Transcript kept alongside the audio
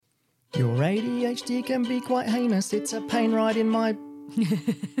Your ADHD can be quite heinous. It's a pain right in my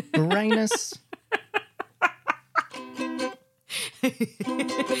brainus.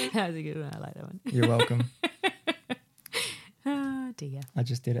 That was a good one. I like that one. You're welcome. Oh, dear. I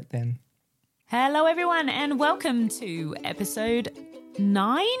just did it then. Hello, everyone, and welcome to episode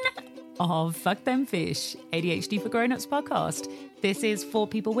 9 of Fuck Them Fish, ADHD for Grown-Ups podcast. This is for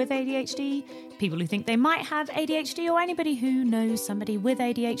people with ADHD, people who think they might have ADHD, or anybody who knows somebody with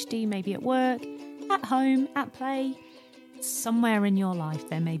ADHD, maybe at work, at home, at play. Somewhere in your life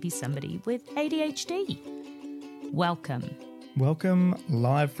there may be somebody with ADHD. Welcome. Welcome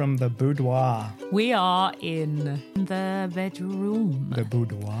live from the boudoir. We are in the bedroom. The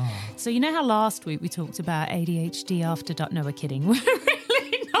boudoir. So you know how last week we talked about ADHD after dark? No, we're kidding. We're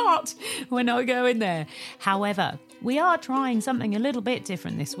really not. We're not going there. However, we are trying something a little bit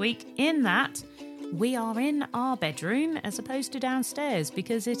different this week in that we are in our bedroom as opposed to downstairs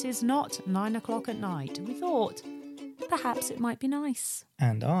because it is not 9 o'clock at night. We thought perhaps it might be nice.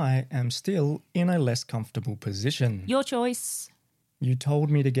 And I am still in a less comfortable position. Your choice. You told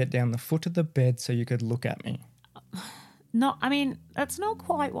me to get down the foot of the bed so you could look at me. That's not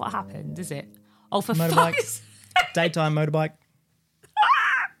quite what happened, is it? Oh, for Motorbike. fuck's Daytime motorbike.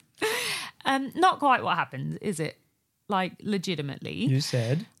 not quite what happened, is it? Like, legitimately. You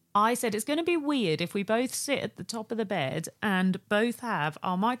said. I said it's going to be weird if we both sit at the top of the bed and both have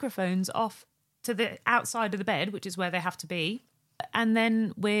our microphones off to the outside of the bed, which is where they have to be, and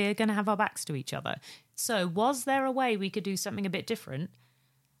then we're going to have our backs to each other. So was there a way we could do something a bit different?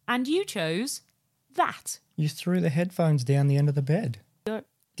 And you chose that. You threw the headphones down the end of the bed.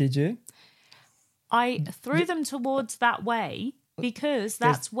 Did you? I threw them towards that way because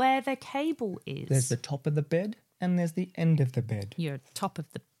that's where the cable is. There's the top of the bed and there's the end of the bed. You're top of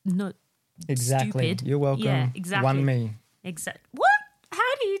the... No, exactly. stupid. You're welcome. Yeah, exactly. Won me. What?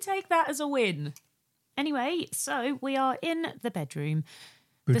 How do you take that as a win? Anyway, so we are in the bedroom.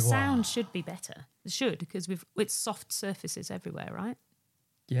 Boudoir. The sound should be better. It should, because it's soft surfaces everywhere, right?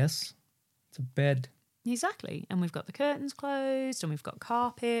 Yes. It's a bed. Exactly. And we've got the curtains closed and we've got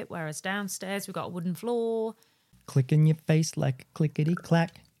carpet, whereas downstairs we've got a wooden floor. Click in your face like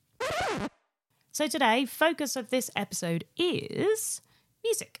clickety-clack. So today, focus of this episode is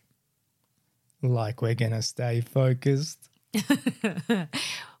music. Like we're going to stay focused.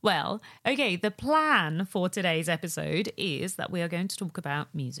 Well, okay, the plan for today's episode is that we are going to talk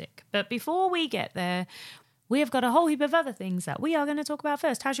about music. But before we get there, we have got a whole heap of other things that we are going to talk about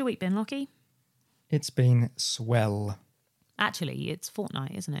first. How's your week been, Lockie? It's been swell. Actually, it's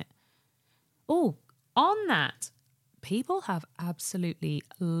fortnight, isn't it? Oh, on that, people have absolutely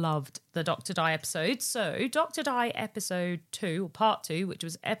loved the Dr. Die episode. So Dr. Die episode 2, or part 2, which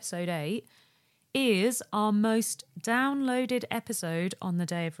was episode 8, is our most downloaded episode on the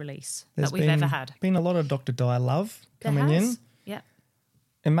day of release that we've ever had. Been a lot of Dr. Die love coming in. Yeah.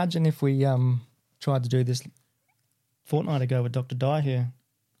 Imagine if we tried to do this fortnight ago with Dr. Die here.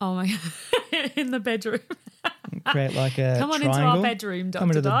 Oh my God. In the bedroom. Create like a Come on triangle. into our bedroom, Dr. Come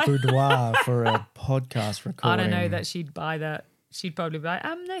into Die. the boudoir for a podcast recording. I don't know that she'd buy that. She'd probably be like,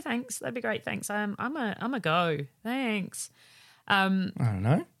 no thanks. That'd be great. Thanks. I'm a go. Thanks. I don't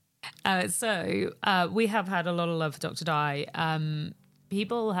know. So we have had a lot of love for Dr. Die.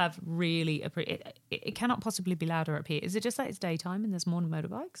 People have really it cannot possibly be louder up here. Is it just that it's daytime and there's more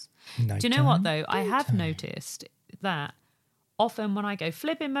motorbikes? Nighttime, Do you know what though? daytime. I have noticed that often when I go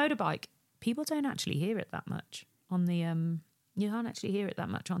flipping motorbike, people don't actually hear it that much on the you can't actually hear it that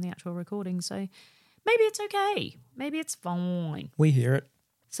much on the actual recording. So maybe it's okay. Maybe it's fine. We hear it.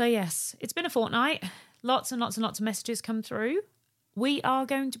 So yes, it's been a fortnight. Lots and lots and lots of messages come through. We are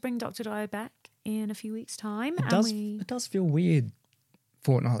going to bring Dr. Dio back in a few weeks' time. It does feel weird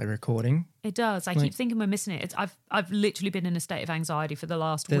fortnightly recording. It does. I keep thinking we're missing it. I've literally been in a state of anxiety for the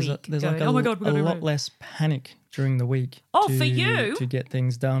last week. There's going, like oh my God, a lot less panic during the week. For you? To get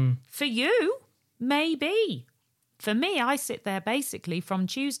things done. For you, maybe. For me, I sit there basically from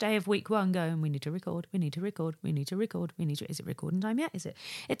Tuesday of week 1 going, we need to record, we need to record, we need to record, is it recording time yet? Is it?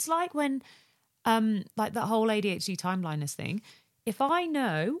 It's like when, like that whole ADHD timeliness thing. If I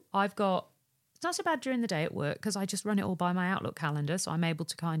know I've got, it's not so bad during the day at work because I just run it all by my Outlook calendar, so I'm able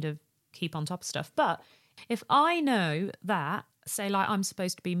to kind of keep on top of stuff. But if I know that, say like I'm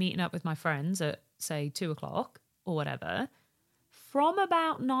supposed to be meeting up with my friends at, say, 2 o'clock or whatever, from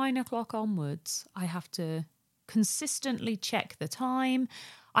about 9 o'clock onwards, I have to consistently check the time.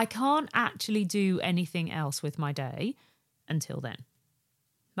 I can't actually do anything else with my day until then.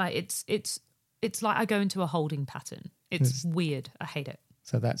 Like it's like I go into a holding pattern. It's weird. I hate it.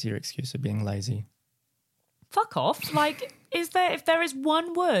 So that's your excuse for being lazy. Fuck off. Like, if there is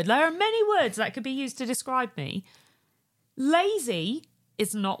one word, there are many words that could be used to describe me. Lazy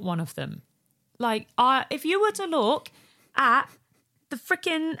is not one of them. Like, if you were to look at the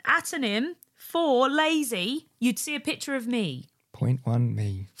freaking antonym for lazy, you'd see a picture of me. 0.1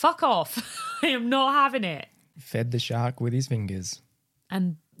 me. Fuck off. I am not having it. Fed the shark with his fingers.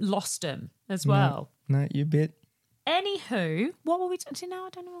 And lost him as well. No, you bit. Anywho, what were we talking now? I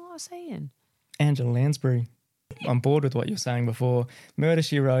don't know what I was saying. Angela Lansbury. I'm bored with what you were saying before. Murder,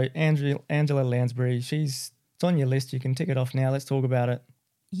 She Wrote, Angela Lansbury. It's on your list. You can tick it off now. Let's talk about it.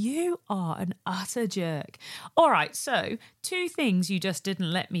 You are an utter jerk. All right, so 2 things you just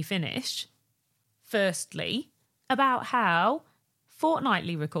didn't let me finish. Firstly, about how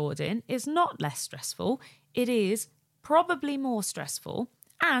fortnightly recording is not less stressful. It is probably more stressful.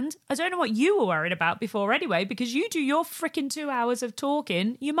 And I don't know what you were worried about before anyway, because you do your freaking 2 hours of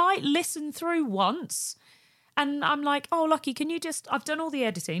talking. You might listen through once. And I'm like, oh, Lucky, can you just, I've done all the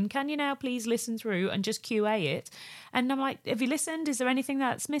editing. Can you now please listen through and just QA it? And I'm like, have you listened? Is there anything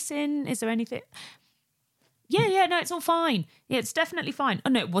that's missing? Is there anything? Yeah, no, it's all fine. Yeah, it's definitely fine. Oh,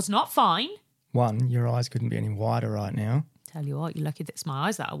 no, it was not fine. One, your eyes couldn't be any wider right now. Tell you what, you're lucky that it's my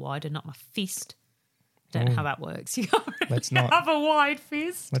eyes that are wider, not my fist. I don't know how that works. You can't really Let's not have a wide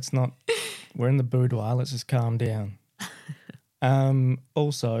fist. Let's not. We're in the boudoir. Let's just calm down.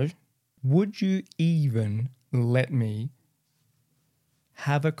 Also, would you even let me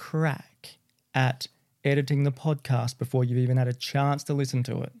have a crack at editing the podcast before you've even had a chance to listen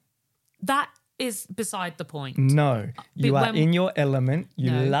to it? That is beside the point. No. You are when- in your element.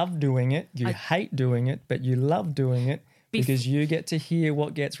 You No. love doing it. You hate doing it, but you love doing it because you get to hear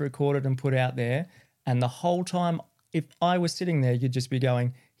what gets recorded and put out there. And the whole time, if I was sitting there, you'd just be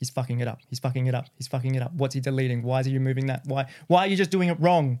going, he's fucking it up. He's fucking it up. He's fucking it up. What's he deleting? Why is he removing that? Why are you just doing it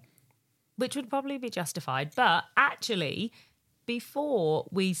wrong? Which would probably be justified. But actually, before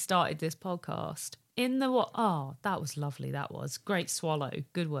we started this podcast, that was lovely. That was great swallow.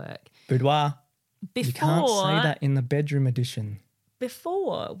 Good work. Boudoir. You can't say that in the bedroom edition.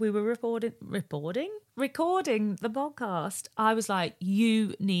 Before we were recording the podcast, I was like,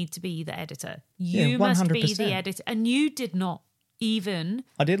 you need to be the editor. You must be 100%. the editor. And you did not even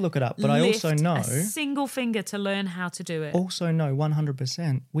I did look it up, but I also know a single finger to learn how to do it. Also know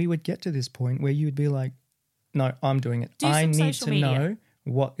 100% we would get to this point where you would be like, no, I'm doing it. Do I some need social to media. know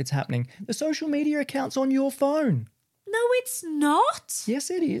what is happening. The social media account's on your phone. No, it's not. Yes,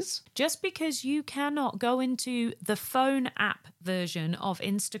 it is. Just because you cannot go into the phone app version of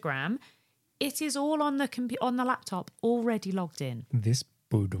Instagram, it is all on the on the laptop already logged in. This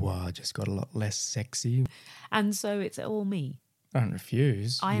boudoir just got a lot less sexy. And so it's all me. I don't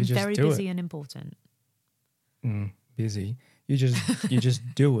refuse. I You am just very do busy it. and important. Busy. You just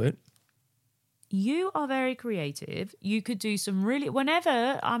do it. You are very creative. You could do some really...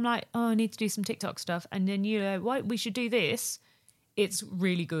 Whenever I'm like, oh, I need to do some TikTok stuff, and then you know, what, we should do this. It's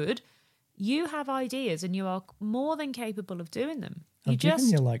really good. You have ideas and you are more than capable of doing them. I've given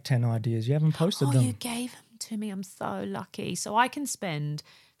you like 10 ideas. You haven't posted them. You gave them to me. I'm so lucky. So I can spend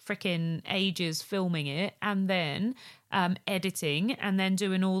freaking ages filming it and then editing and then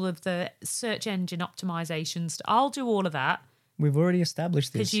doing all of the search engine optimizations. I'll do all of that. We've already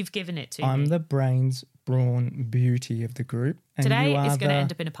established this. Because you've given it to I'm me. the brains, brawn, beauty of the group. And Today you are it's going to the-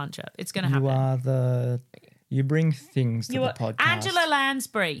 end up in a punch-up. It's going to happen. You bring things to You the are podcast. Angela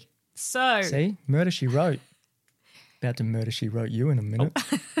Lansbury. So See? Murder, She Wrote. About to Murder, She Wrote you in a minute.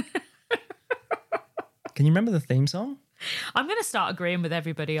 Can you remember the theme song? I'm going to start agreeing with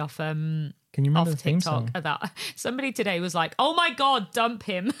everybody off Can you remember off the theme TikTok song? at that. Somebody today was like, "Oh my god, dump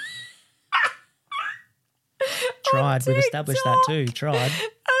him." Tried. We've established that too. Tried.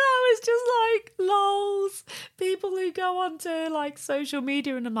 And I was just like, lols. People who go onto like social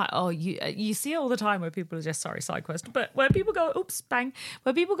media and I'm like, oh, you see it all the time where people are just, sorry, side quest, but where people go, oops, bang,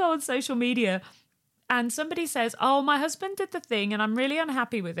 where people go on social media and somebody says, oh, my husband did the thing and I'm really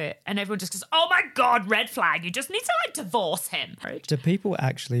unhappy with it. And everyone just goes, oh my God, red flag. You just need to like divorce him. Right? Do people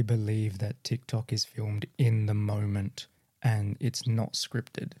actually believe that TikTok is filmed in the moment and it's not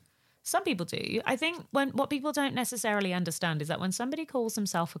scripted? Some people do. I think what people don't necessarily understand is that when somebody calls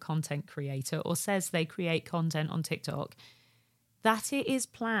themselves a content creator or says they create content on TikTok, that it is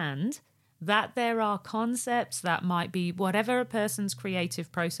planned, that there are concepts that might be whatever a person's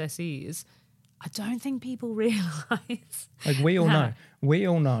creative process is. I don't think people realise. Like we all know. We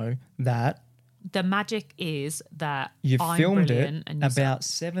all know that The magic is that you've I'm filmed it brilliant and you about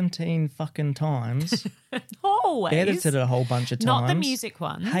 17 fucking times, Not always. edited it a whole bunch of times. Not the music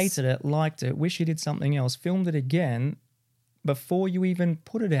ones. Hated it, liked it, wish you did something else, filmed it again before you even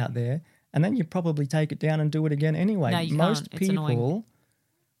put it out there, and then you probably take it down and do it again anyway. No, you Most can't. It's annoying. people,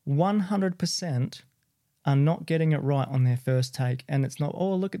 100%, are not getting it right on their first take. And it's not,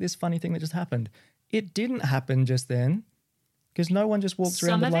 oh, look at this funny thing that just happened. It didn't happen just then because no one just walks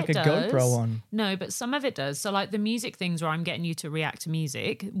around with like a GoPro on. No, but some of it does. So like the music things where I'm getting you to react to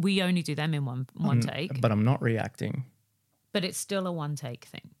music, we only do them in one take. But I'm not reacting. But it's still a one take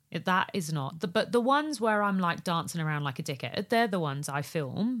thing. That is not. But the ones where I'm like dancing around like a dickhead, they're the ones I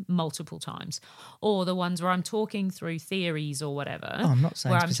film multiple times. Or the ones where I'm talking through theories or whatever. Oh, I'm not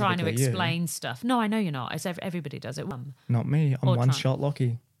saying where I'm trying to specifically you. explain stuff. No, I know you're not. It's everybody does it. Not me. I'm Or one try- shot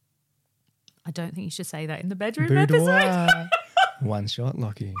Lockie. I don't think you should say that in the bedroom episode. Boudoir. One shot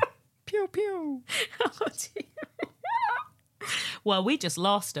Lockie. Pew, pew. Oh, dear. Well, we just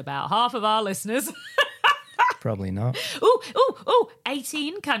lost about half of our listeners. Probably not. Ooh,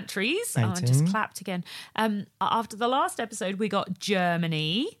 18 countries. Oh, I just 18. clapped again. After the last episode, we got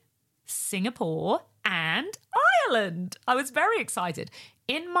Germany, Singapore, and Ireland. I was very excited.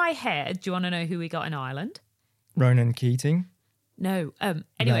 In my head, do you want to know who we got in Ireland? Ronan Keating. No.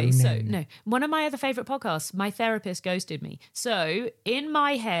 Anyway, so Ronan. no. One of my other favourite podcasts, my therapist ghosted me. So in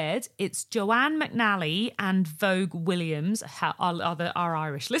my head, it's Joanne McNally and Vogue Williams are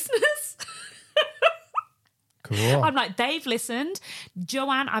Irish listeners. Cool. I'm like, they've listened.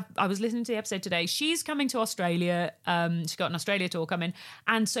 Joanne, I was listening to the episode today. She's coming to Australia. She's got an Australia tour coming.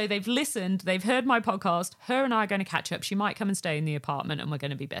 And so they've listened. They've heard my podcast. Her and I are going to catch up. She might come and stay in the apartment and we're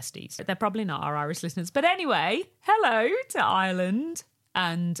going to be besties. They're probably not our Irish listeners. But anyway, hello to Ireland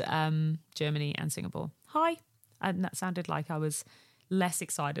and Germany and Singapore. Hi. And that sounded like I was less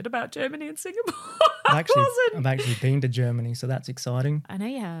excited about Germany and Singapore. I've actually been to Germany, so that's exciting. I know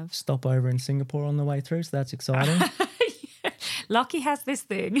you have. Stop over in Singapore on the way through, so that's exciting. Lockie has this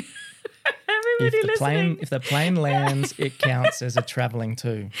thing. Everybody listening. If the plane lands, it counts as a travelling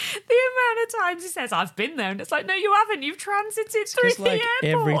too. The amount of times he says, I've been there. And it's like, no, you haven't. You've transited through Just the like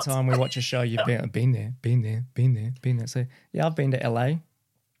airport. every time we watch a show, you've been there. So yeah, I've been to LA,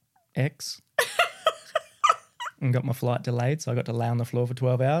 X, and got my flight delayed, so I got to lay on the floor for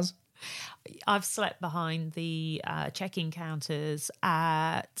 12 hours. I've slept behind the check-in counters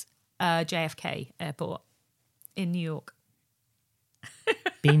at JFK Airport in New York.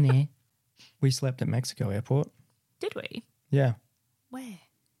 Been there. We slept at Mexico Airport. Did we? Yeah, Where?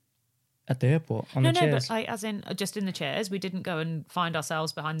 at the airport on No, the chairs. but like, as in just in the chairs. We didn't go and find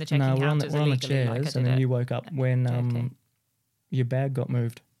ourselves behind the check-in No, we're on counters the illegally chairs, like I did and then at you woke up when JFK. your bag got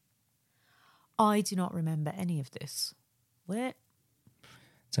moved. I do not remember any of this. Where?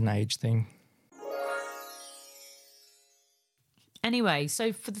 It's an age thing. Anyway,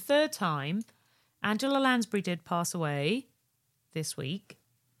 so for the third time, Angela Lansbury did pass away this week.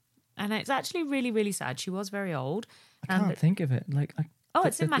 And it's actually really, really sad. She was very old. I can't think of it.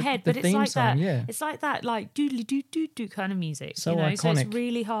 It's in my head, the but it's theme like song, that. yeah. It's like that, like doodly doo doo doo kind of music. So you know? So it's iconic.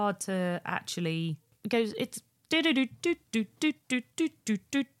 really hard to actually. It goes. It's.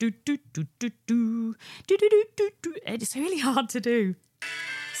 It's really hard to do.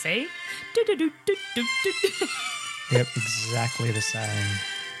 See? Yep, exactly the same.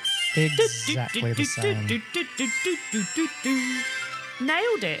 Exactly the same.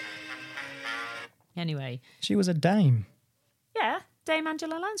 Nailed it. Anyway, She was a dame. yeah, Dame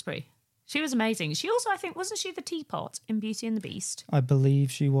Angela Lansbury. She was amazing. She also, I think, wasn't she the teapot in Beauty and the Beast? I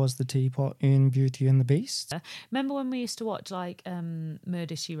believe she was the teapot in Beauty and the Beast. Remember when we used to watch like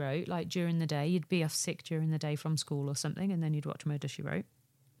Murder, She Wrote, like during the day? You'd be off sick during the day from school or something, and then you'd watch Murder, She Wrote.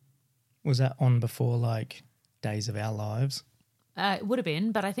 Was that on before like Days of Our Lives? It would have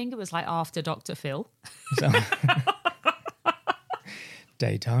been, but I think it was like after Dr. Phil. So,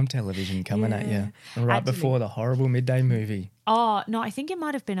 daytime television coming at you. Right Actually- before the horrible midday movie. Oh, no, I think it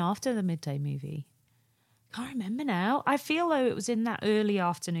might have been after the midday movie. Can't remember now. I feel though it was in that early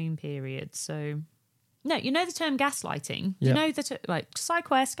afternoon period. So, no, you know the term gaslighting? You Yep. know the like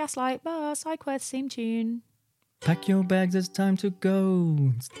SideQuest, gaslight, SideQuest, theme tune. Pack your bags, it's time to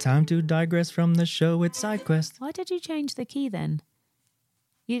go. It's time to digress from the show. It's SideQuest. Why did you change the key then?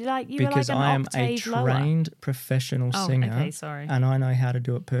 You were Because like an I am a octave lower. trained professional Oh, singer. okay, sorry. And I know how to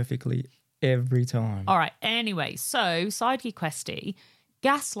do it perfectly every time. All right. Anyway, so Sidequest Questy,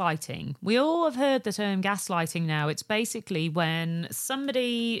 gaslighting. We all have heard the term gaslighting now. It's basically when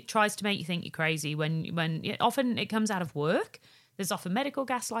somebody tries to make you think you're crazy. When often it comes out of work. There's often medical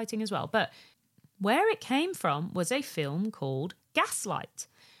gaslighting as well. But where it came from was a film called Gaslight,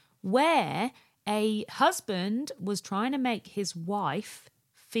 where a husband was trying to make his wife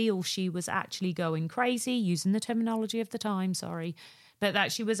feel she was actually going crazy, using the terminology of the time, sorry, but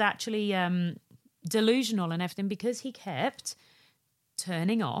that she was actually delusional and everything because he kept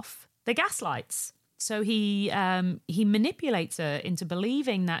turning off the gaslights. So he manipulates her into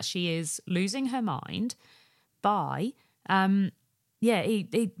believing that she is losing her mind by,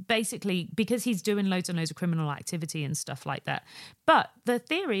 he basically, because he's doing loads and loads of criminal activity and stuff like that. But the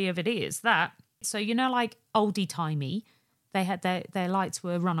theory of it is that, so, like oldie-timey, they had their lights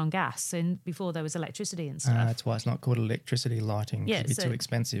were run on gas and before there was electricity and stuff. That's why it's not called electricity lighting. Yeah, It'd be too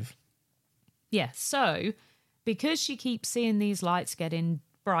expensive. Yeah, so because she keeps seeing these lights getting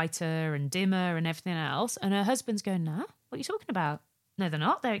brighter and dimmer and everything else, and her husband's going, nah, what are you talking about? No, they're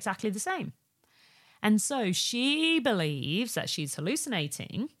not. They're exactly the same. And so she believes that she's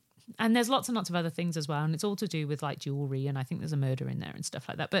hallucinating. And there's lots and lots of other things as well. And it's all to do with like jewelry. And I think there's a murder in there and stuff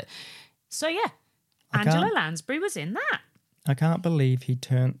like that. But so, yeah, Angela Lansbury was in that. I can't believe he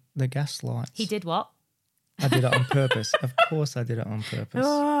turned the gas lights. He did what? I did it on purpose. Of course I did it on purpose.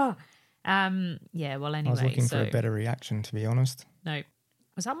 Oh. Yeah, well, anyway. I was looking for a better reaction, to be honest. No.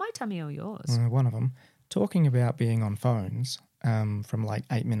 Was that my tummy or yours? One of them. Talking about being on phones from like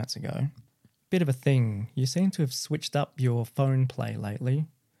 8 minutes ago. Bit of a thing. You seem to have switched up your phone play lately,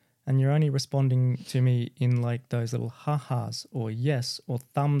 and you're only responding to me in like those little ha-has or yes or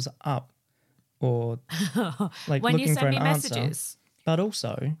thumbs up or like when looking you send for an me answer. messages. But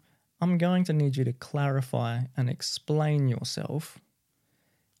also, I'm going to need you to clarify and explain yourself.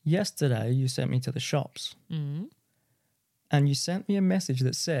 Yesterday, you sent me to the shops and you sent me a message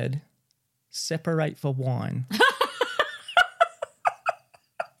that said, separate for wine.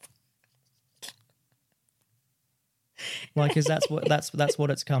 Like, is that's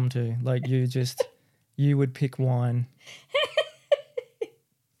what it's come to? Like, you would pick wine.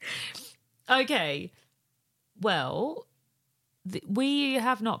 Okay. Well, we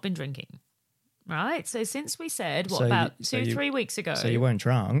have not been drinking, right? So since we said, about 3 weeks ago? So you weren't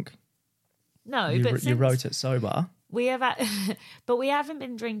drunk. No, you wrote it sober. We have, but we haven't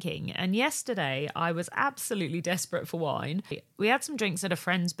been drinking. And yesterday, I was absolutely desperate for wine. We had some drinks at a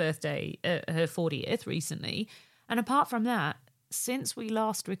friend's birthday, her 40th recently. And apart from that, since we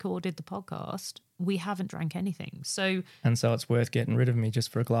last recorded the podcast, we haven't drank anything. And so it's worth getting rid of me just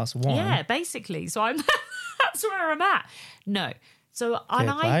for a glass of wine. Yeah, basically. So that's where I'm at. No. So, and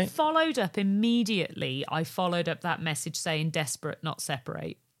I followed up immediately. I followed up that message saying desperate, not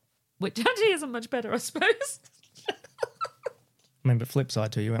separate, which actually isn't much better, I suppose. I mean, but flip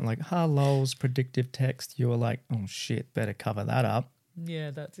side too, you went like, hello's predictive text. You were like, oh shit, better cover that up.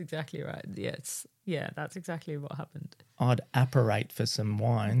 Yeah, that's exactly right. Yeah, that's exactly what happened. I'd apparate for some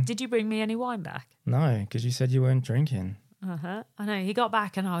wine. Did you bring me any wine back? No, because you said you weren't drinking. I know. He got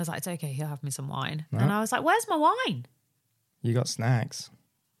back and I was like, it's okay, he'll have me some wine. No. And I was like, where's my wine? You got snacks.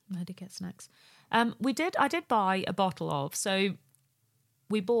 I did get snacks. I did buy a bottle of, so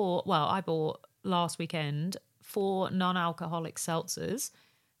I bought last weekend 4 non-alcoholic seltzers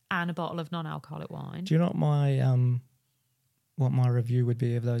and a bottle of non-alcoholic wine. Do you know what my review would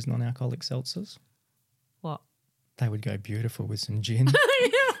be of those non-alcoholic seltzers? What? They would go beautiful with some gin.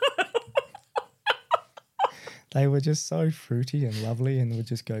 They were just so fruity and lovely and would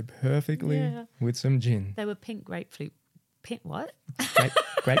just go perfectly with some gin. They were pink grapefruit. Pink what?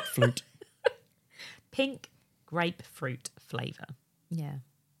 Grapefruit. Pink grapefruit flavour. Yeah.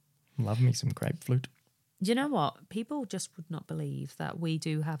 Love me some grapefruit. Do you know what? People just would not believe that we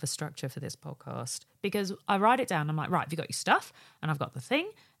do have a structure for this podcast because I write it down. I'm like, right, have you got your stuff? And I've got the thing.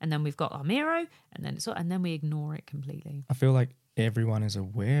 And then we've got our Miro. And then we ignore it completely. I feel like everyone is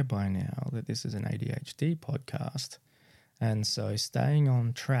aware by now that this is an ADHD podcast. And so staying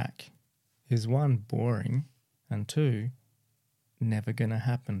on track is 1, boring, and 2, never going to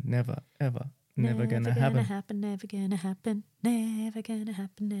happen. Never, ever. Never gonna happen. Never gonna happen. Never gonna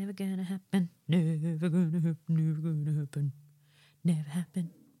happen. Never gonna happen. Never gonna happen. Never gonna happen. Never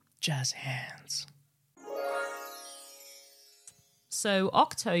happen. Jazz hands. So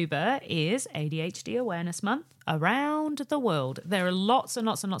October is ADHD Awareness Month around the world. There are lots and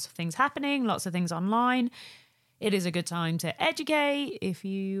lots and lots of things happening, lots of things online. It is a good time to educate if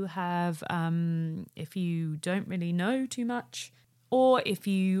you don't really know too much. Or if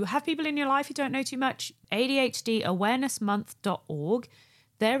you have people in your life who don't know too much, ADHDawarenessmonth.org.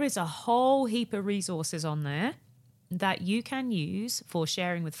 There is a whole heap of resources on there that you can use for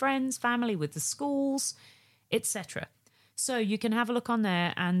sharing with friends, family, with the schools, etc. So you can have a look on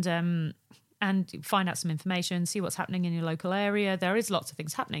there and find out some information, see what's happening in your local area. There is lots of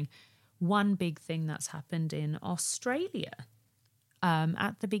things happening. One big thing that's happened in Australia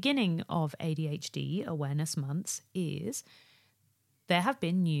at the beginning of ADHD Awareness Months is there have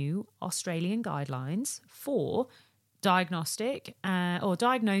been new Australian guidelines for diagnosing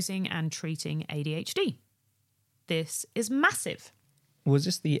and treating ADHD. This is massive. Was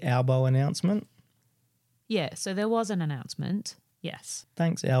this the Albo announcement? Yeah, so there was an announcement. Yes.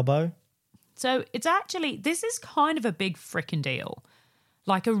 Thanks, Albo. So it's actually, this is kind of a big frickin' deal,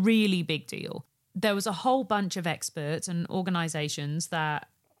 like a really big deal. There was a whole bunch of experts and organisations that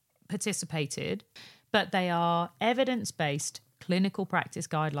participated, but they are evidence-based clinical practice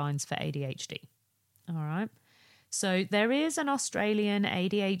guidelines for ADHD. All right. So there is an Australian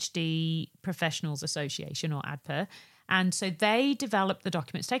ADHD Professionals Association, or ADPA, and so they developed the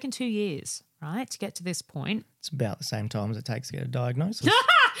document. It's taken 2 years, right, to get to this point. It's about the same time as it takes to get a diagnosis.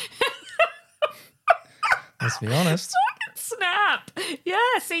 Let's be honest. Snap.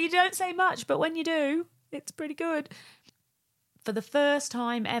 Yeah, so you don't say much, but when you do, it's pretty good. For the first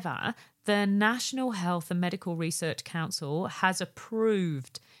time ever, the National Health and Medical Research Council has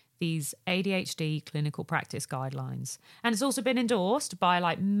approved these ADHD clinical practice guidelines. And it's also been endorsed by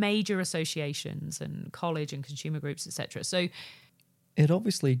like major associations and college and consumer groups, etc. So it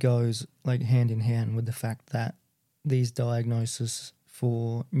obviously goes like hand in hand with the fact that these diagnoses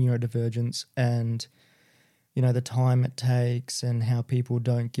for neurodivergence and, you know, the time it takes and how people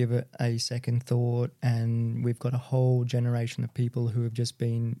don't give it a second thought. And we've got a whole generation of people who have just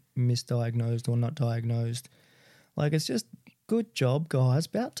been misdiagnosed or not diagnosed. Like, it's just good job, guys.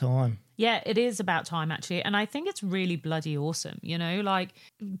 About time. yeah, it is about time, actually. And I think it's really bloody awesome, you know, like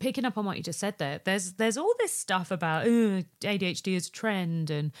picking up on what you just said there. There's all this stuff about ADHD is a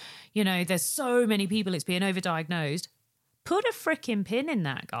trend and, you know, there's so many people it's being overdiagnosed. Put a frickin' pin in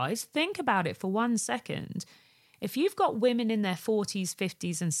that, guys. Think about it for 1 second. If you've got women in their 40s,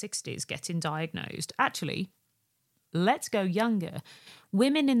 50s and 60s getting diagnosed, actually, let's go younger.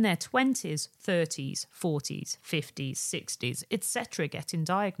 Women in their 20s, 30s, 40s, 50s, 60s, etc. getting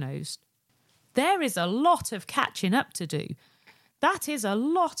diagnosed. There is a lot of catching up to do. That is a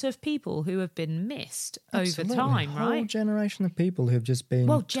lot of people who have been missed Absolutely. over time, a whole right? generation of people who've just been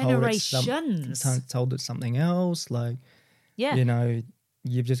generations. told it's something else. Like, Yeah. you know,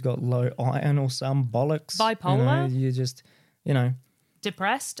 you've just got low iron or some bollocks. Bipolar. You just, you know,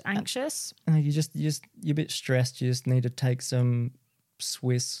 Depressed, anxious, you're a bit stressed. You just need to take some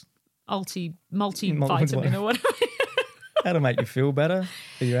Swiss. multivitamin or whatever. That'll make you feel better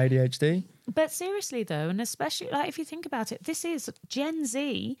for your ADHD. But seriously though, and especially like if you think about it, this is Gen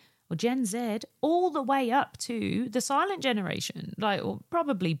Z or Gen Z all the way up to the silent generation, like, or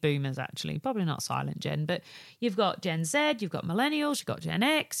probably boomers actually, probably not silent gen, but you've got Gen Z, you've got millennials, you've got Gen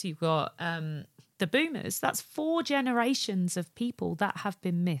X, you've got the boomers. That's 4 generations of people that have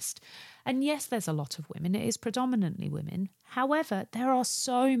been missed. And yes, there's a lot of women. It is predominantly women. However, there are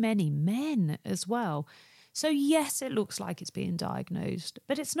so many men as well. So yes, it looks like it's being diagnosed,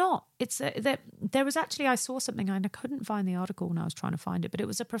 but it's not. It's there was actually, I saw something and I couldn't find the article when I was trying to find it, but it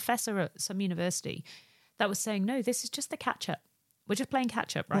was a professor at some university that was saying, no, this is just the catch up. We're just playing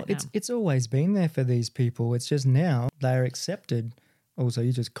catch up right now. It's always been there for these people. It's just now they're accepted. Also,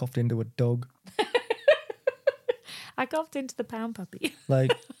 you just coughed into a dog. I coughed into the pound puppy.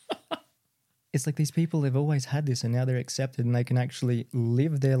 Like, it's like these people have always had this and now they're accepted and they can actually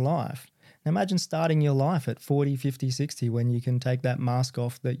live their life. Now imagine starting your life at 40, 50, 60 when you can take that mask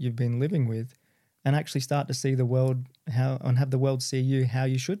off that you've been living with and actually start to see the world and have the world see you how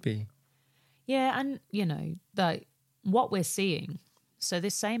you should be. Yeah, and, you know, what we're seeing. So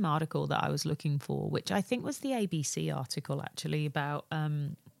this same article that I was looking for, which I think was the ABC article actually about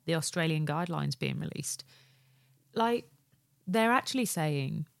the Australian guidelines being released, like they're actually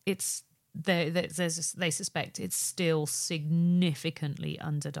saying they suspect it's still significantly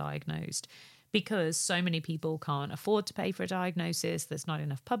underdiagnosed because so many people can't afford to pay for a diagnosis. There's not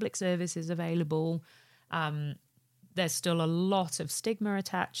enough public services available. There's still a lot of stigma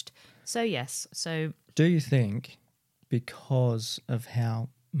attached. So yes, so do you think because of how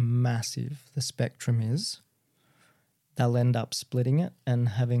massive the spectrum is, they'll end up splitting it and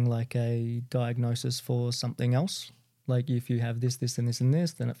having like a diagnosis for something else? Like if you have this, this, and this, and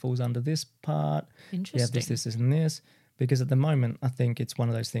this, then it falls under this part. Interesting. You have this, and this. Because at the moment, I think it's one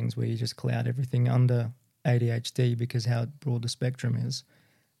of those things where you just cloud everything under ADHD because how broad the spectrum is.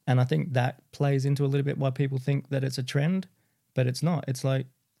 And I think that plays into a little bit why people think that it's a trend, but it's not. It's like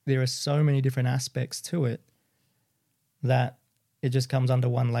there are so many different aspects to it that it just comes under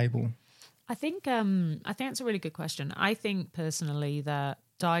one label. I think it's a really good question. I think personally that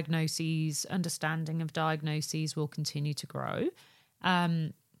diagnoses, understanding of diagnoses will continue to grow.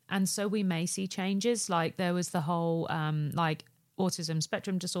 And so we may see changes. Like there was the whole like autism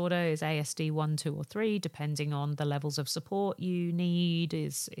spectrum disorder is ASD 1, 2 or 3, depending on the levels of support you need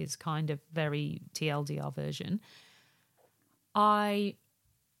is kind of very TLDR version. I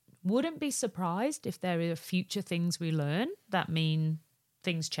wouldn't be surprised if there are future things we learn that mean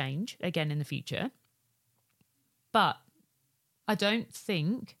things change again in the future. But I don't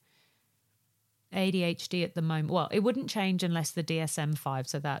think ADHD at the moment, well, it wouldn't change unless the DSM-5,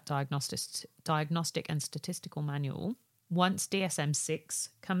 so that Diagnostic and Statistical Manual, once DSM-6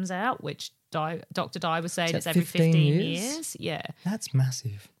 comes out, which Dr. Dye was saying it's every 15 years. Yeah. That's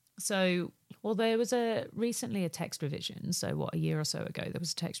massive. So, well, there was recently a text revision. So a year or so ago, there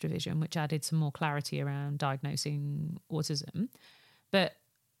was a text revision which added some more clarity around diagnosing autism. But,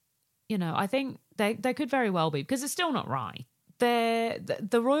 I think they could very well be, because it's still not right.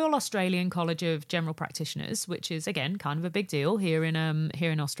 The Royal Australian College of General Practitioners, which is, again, kind of a big deal here in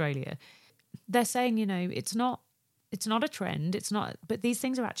Australia, they're saying, it's not a trend. It's not, but these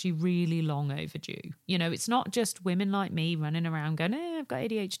things are actually really long overdue. It's not just women like me running around going, I've got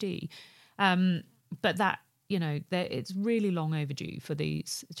ADHD. But that, it's really long overdue for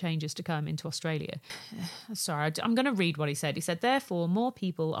these changes to come into Australia. Sorry, I'm going to read what he said. He said, therefore, more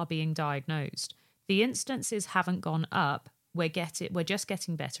people are being diagnosed. The instances haven't gone up. We're just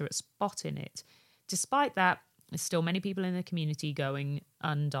getting better at spotting it. Despite that, there's still many people in the community going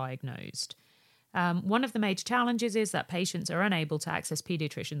undiagnosed. One of the major challenges is that patients are unable to access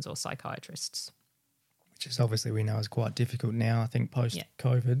paediatricians or psychiatrists. Which is obviously we know is quite difficult now, I think,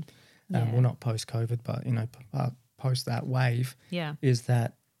 post-COVID. Well, not post-COVID, but, post that wave, is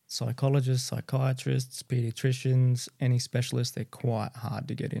that psychologists, psychiatrists, paediatricians, any specialists, they're quite hard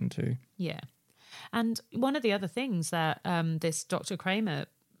to get into. Yeah. And one of the other things that this Dr. Kramer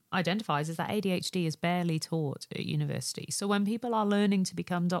identifies is that ADHD is barely taught at university. So when people are learning to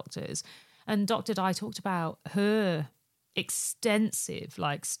become doctors, and Dr. Dye talked about her extensive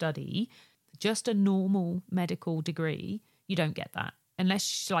study, just a normal medical degree, you don't get that. Unless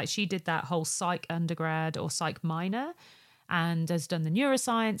she did that whole psych undergrad or psych minor and has done the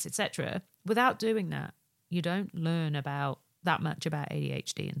neuroscience, etc. Without doing that, you don't learn that much about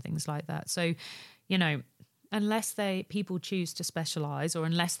ADHD and things like that. So, unless people choose to specialise, or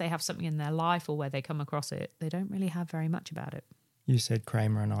unless they have something in their life or where they come across it, they don't really have very much about it. You said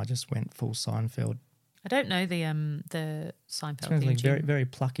Kramer and I just went full Seinfeld. I don't know the Seinfeld. Sounds like very, very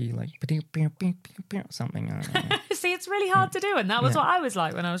plucky, like something. I don't know. See, it's really hard to do, and that was what I was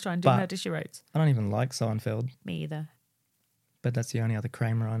like when I was trying to do Murder, She Wrote. I don't even like Seinfeld. Me either. But that's the only other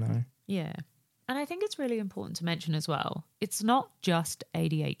Kramer I know. Yeah. And I think it's really important to mention as well, it's not just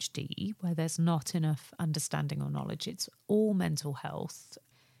ADHD where there's not enough understanding or knowledge. It's all mental health.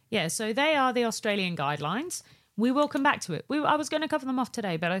 Yeah, so they are the Australian guidelines. We will come back to it. I was going to cover them off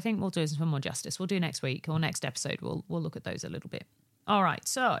today, but I think we'll do some more justice. We'll do next week or next episode. We'll look at those a little bit. All right,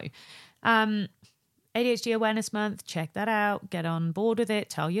 so ADHD Awareness Month, check that out. Get on board with it.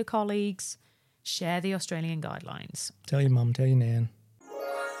 Tell your colleagues. Share the Australian guidelines. Tell your mum, tell your nan.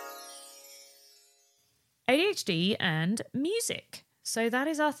 ADHD and music. So that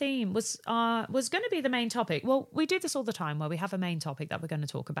is our theme, was going to be the main topic. Well, we do this all the time where we have a main topic that we're going to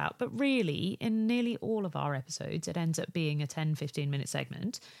talk about. But really, in nearly all of our episodes, it ends up being a 10, 15-minute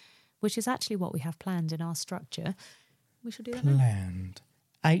segment, which is actually what we have planned in our structure. We should do that now. Planned.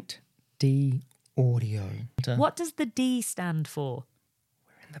 8D audio. What does the D stand for?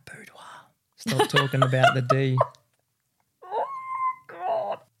 We're in the boudoir. Stop talking about the D.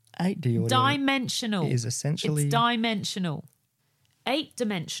 8D audio. Dimensional. Is essentially... It's dimensional.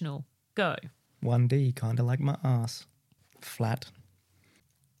 8-dimensional. Go. 1D, kind of like my ass. Flat.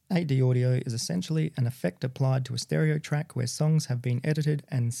 8D audio is essentially an effect applied to a stereo track where songs have been edited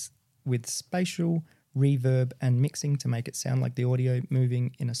and with spatial reverb and mixing to make it sound like the audio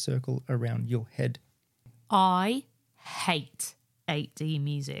moving in a circle around your head. I hate 8D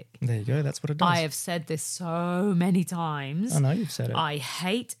music. There you go, that's what it does. I have said this so many times. I know you've said it. I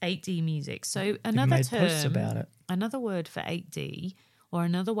hate 8D music. So You've made posts about it. Another word for 8D, or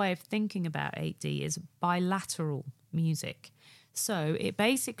another way of thinking about 8D, is bilateral music. So it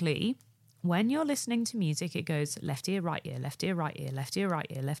basically, when you're listening to music, it goes left ear, right ear, left ear, right ear, left ear, right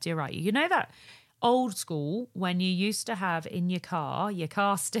ear, left ear, right ear. You know that old school when you used to have in your car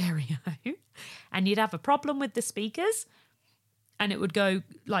stereo, and you'd have a problem with the speakers, and it would go,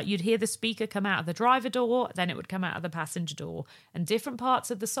 like, you'd hear the speaker come out of the driver door, then it would come out of the passenger door, and different parts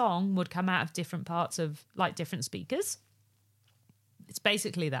of the song would come out of different parts of, like, different speakers. It's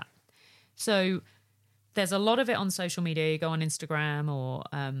basically that. So there's a lot of it on social media. You go on Instagram or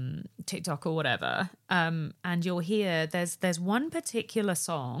TikTok or whatever, and you'll hear there's one particular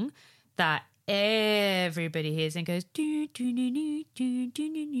song that everybody hears and goes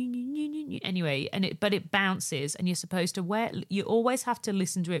anyway, but it bounces, and you're supposed to you always have to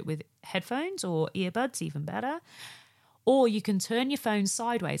listen to it with headphones or earbuds, even better, or you can turn your phone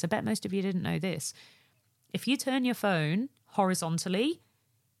sideways. I bet most of you didn't know this. If you turn your phone horizontally,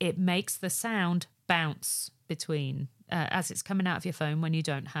 it makes the sound bounce between as it's coming out of your phone when you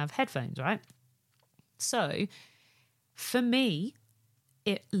don't have headphones, right? So for me,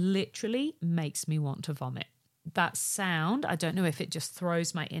 it literally makes me want to vomit. That sound, I don't know if it just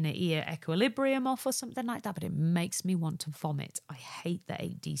throws my inner ear equilibrium off or something like that, but it makes me want to vomit. I hate the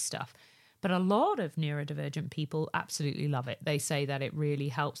 8D stuff. But a lot of neurodivergent people absolutely love it. They say that it really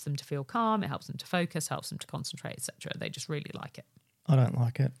helps them to feel calm, it helps them to focus, helps them to concentrate, etc. They just really like it. I don't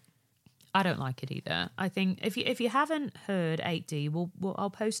like it. I don't like it either. I think if you haven't heard 8D,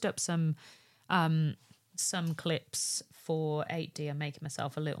 I'll post up some clips for 8D. I'm making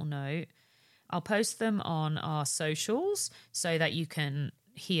myself a little note. I'll post them on our socials so that you can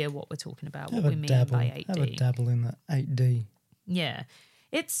hear what we're talking about, what we mean by 8D. Have a dabble in the 8D. Yeah.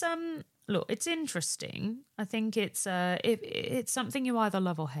 It's look, it's interesting. I think it's something you either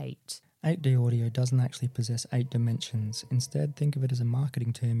love or hate. 8D audio doesn't actually possess 8 dimensions. Instead, think of it as a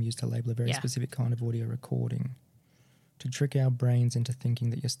marketing term used to label a very specific kind of audio recording, to trick our brains into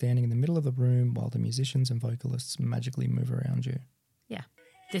thinking that you're standing in the middle of the room while the musicians and vocalists magically move around you. Yeah.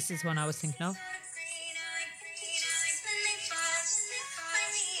 This is one I was thinking of.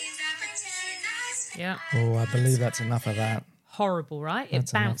 Yeah. Oh, I believe that's enough of that. Horrible, right? That's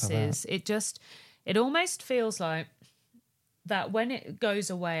it bounces. It almost feels like that when it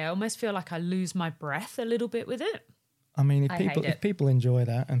goes away, I almost feel like I lose my breath a little bit with it. I mean, if people enjoy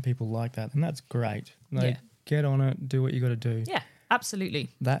that and people like that, then that's great. Like, get on it, do what you got to do. Yeah, absolutely.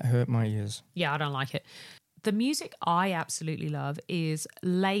 That hurt my ears. Yeah, I don't like it. The music I absolutely love is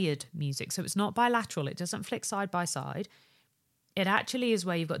layered music. So it's not bilateral. It doesn't flick side by side. It actually is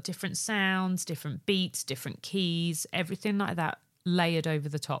where you've got different sounds, different beats, different keys, everything like that layered over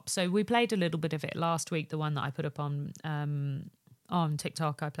the top. So we played a little bit of it last week, the one that I put up on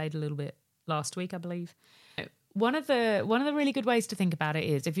TikTok. I played a little bit last week, I believe. One of the really good ways to think about it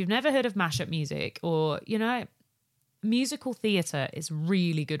is if you've never heard of mashup music or, musical theatre is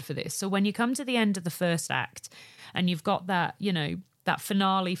really good for this. So when you come to the end of the first act and you've got that, that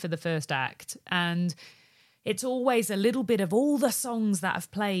finale for the first act, and it's always a little bit of all the songs that have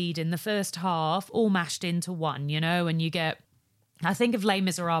played in the first half all mashed into one, and you get, I think of Les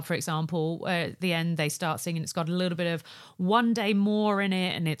Miserables, for example, where at the end they start singing, it's got a little bit of One Day More in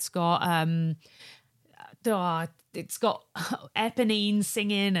it, and it's got Eponine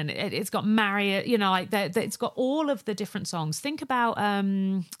singing, and it's got Marriott, it's got all of the different songs. Think about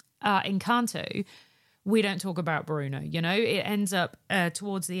Encanto. We don't talk about Bruno, it ends up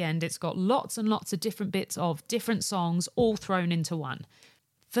towards the end. It's got lots and lots of different bits of different songs all thrown into one.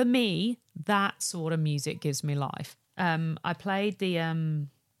 For me, that sort of music gives me life. I played the,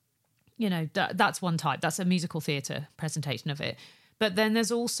 that's one type. That's a musical theatre presentation of it. But then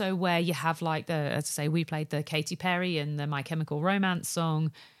there's also where you have as I say, we played the Katy Perry and the My Chemical Romance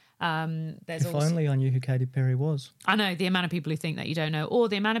song. If only I knew who Katy Perry was. I know, the amount of people who think that you don't know, or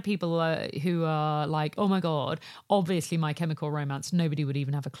the amount of people who are like, oh my God, obviously My Chemical Romance, nobody would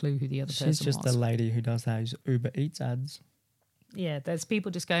even have a clue who the other person was. She's just the lady who does those Uber Eats ads. Yeah, there's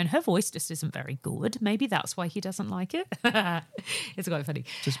people just going, her voice just isn't very good. Maybe that's why he doesn't like it. It's quite funny.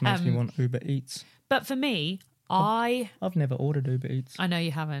 Just makes me want Uber Eats. But for me, I've never ordered Uber Eats. I know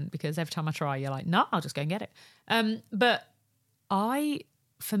you haven't, because every time I try, you're like, no, I'll just go and get it. But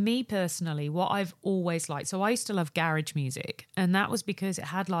for me personally, what I've always liked, so I used to love garage music, and that was because it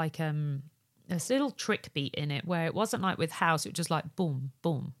had like this little trick beat in it where it wasn't like with house, it was just like boom,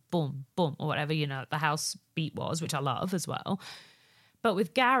 boom, boom, boom, or whatever, the house beat was, which I love as well. But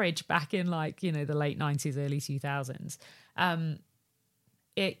with garage back in like, the late 90s, early 2000s,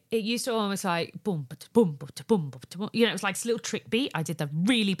 it used to almost like boom, boom, boom, boom. It was like this little trick beat. I did the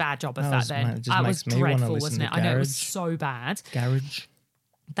really bad job of that then. That was dreadful, wasn't it? I know, it was so bad. Garage.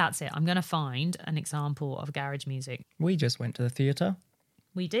 That's it. I'm going to find an example of garage music. We just went to the theatre.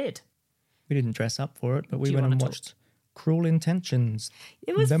 We did. We didn't dress up for it, but we went and watched Cruel Intentions.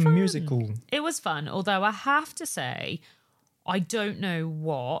 It was the fun. musical. It was fun, although I have to say, I don't know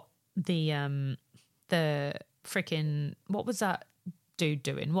what the freaking, what was that dude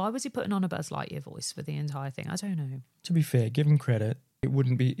doing? Why was he putting on a Buzz Lightyear voice for the entire thing? I don't know. To be fair, give him credit. It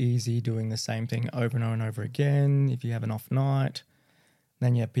wouldn't be easy doing the same thing over and over and over again if you have an off night.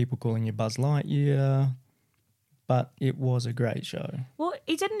 Then you have people calling you Buzz Lightyear. But it was a great show. Well,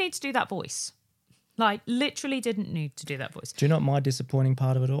 he didn't need to do that voice. Like, literally didn't need to do that voice. Do you know what my disappointing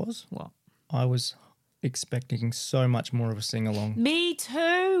part of it was? What? I was expecting so much more of a sing-along. Me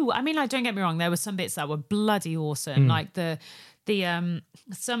too. I mean, like, don't get me wrong, there were some bits that were bloody awesome. Like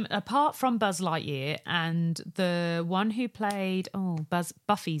some apart from Buzz Lightyear and the one who played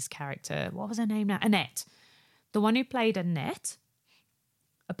Buffy's character, what was her name now? Annette. The one who played Annette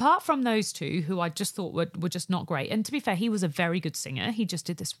apart from those two, who I just thought were just not great. And to be fair, he was a very good singer. He just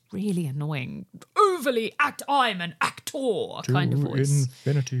did this really annoying, overly I'm an actor kind of voice.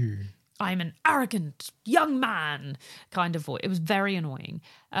 Infinity. I'm an arrogant young man kind of voice. It was very annoying.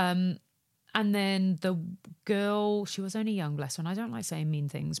 And then the girl, she was only young, bless her, and I don't like saying mean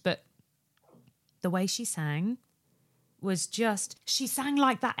things, but the way she sang was just, she sang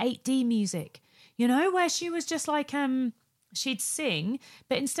like that 8D music, you know, where she was just like, she'd sing,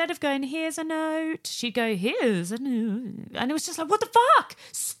 but instead of going, here's a note, she'd go, here's a note. And it was just like, what the fuck?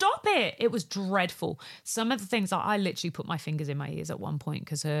 Stop it. It was dreadful. Some of the things, I literally put my fingers in my ears at one point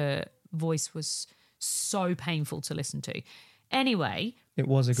because her voice was so painful to listen to. Anyway. It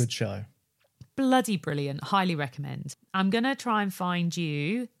was a good show. Bloody brilliant. Highly recommend. I'm going to try and find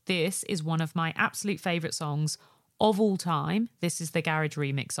you. This is one of my absolute favourite songs of all time. This is the garage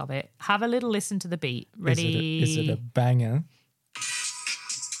remix of it. Have a little listen to the beat. Ready? Is it a banger?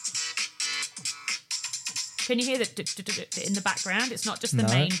 Can you hear the in the background? It's not just the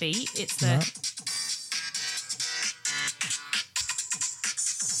main beat. It's the...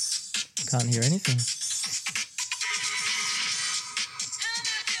 Can't hear anything.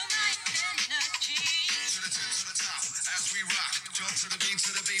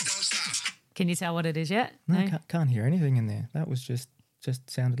 Can you tell what it is yet? No? Can't hear anything in there. That was just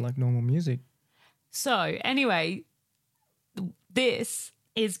sounded like normal music. So anyway, this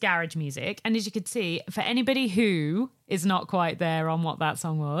is garage music. And as you can see, for anybody who is not quite there on what that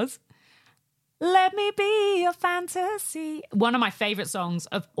song was, let me be your fantasy. One of my favourite songs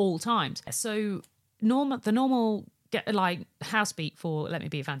of all times. So the normal like house beat for Let Me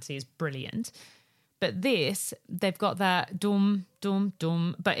Be Your Fantasy is brilliant. But this, they've got that dum, dum,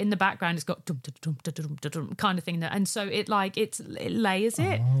 dum, but in the background it's got dum, dum, dum, dum, dum, dum kind of thing. And so it layers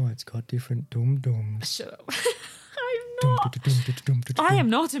it. Oh, it's got different dum-dums. Shut up. I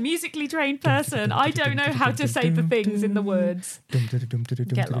am not a musically trained person. I don't know how to say the things in the words.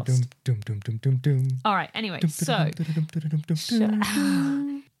 Get lost. All right, anyway, so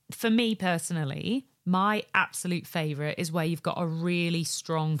for me personally, my absolute favourite is where you've got a really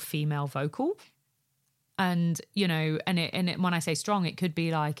strong female vocal. And, you know, and it when I say strong, it could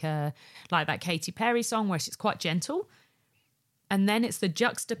be like that Katy Perry song where it's quite gentle. And then it's the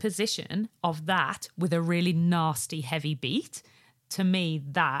juxtaposition of that with a really nasty, heavy beat. To me,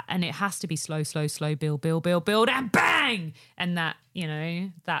 that, and it has to be slow, slow, slow, build, and bang! And that, you know,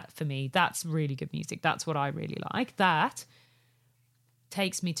 that for me, that's really good music. That's what I really like. That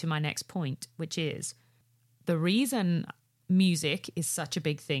takes me to my next point, which is the reason music is such a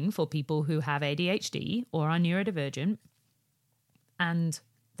big thing for people who have ADHD or are neurodivergent. And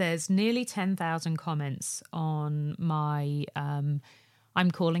there's nearly 10,000 comments on my,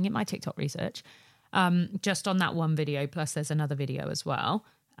 I'm calling it my TikTok research, just on that one video. Plus there's another video as well,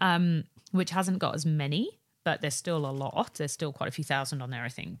 which hasn't got as many, but there's still a lot. There's still quite a few thousand on there, I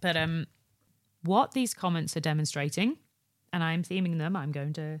think. But what these comments are demonstrating, and I'm theming them, I'm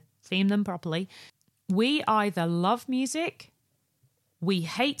going to theme them properly. We either love music, we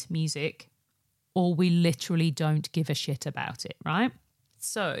hate music, or we literally don't give a shit about it, right?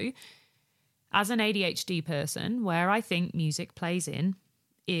 So, as an ADHD person, where I think music plays in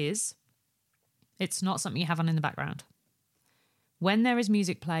is it's not something you have on in the background. When there is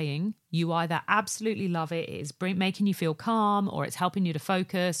music playing, you either absolutely love it, it is making you feel calm, or it's helping you to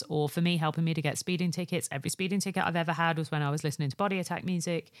focus, or for me, helping me to get speeding tickets. Every speeding ticket I've ever had was when I was listening to Body Attack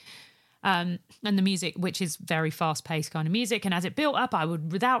music. And the music, which is very fast-paced kind of music. And as it built up, I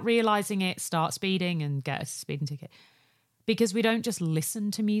would, without realising it, start speeding and get a speeding ticket. Because we don't just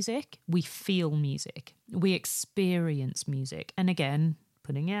listen to music, we feel music. We experience music. And again,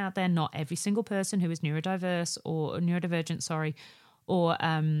 putting it out there, not every single person who is neurodiverse or neurodivergent, or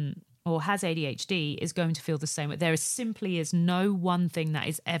has ADHD is going to feel the same way. There simply is no one thing that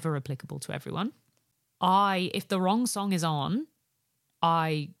is ever applicable to everyone. If the wrong song is on,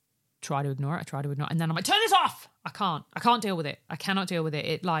 I try to ignore it, and then I'm like, turn this off! I can't deal with it. I cannot deal with it.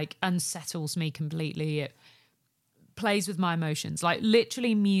 It like unsettles me completely. It plays with my emotions. Like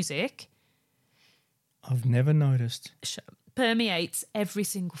literally music. I've never noticed. Permeates every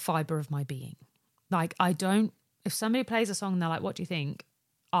single fibre of my being. Like if somebody plays a song and they're like, what do you think?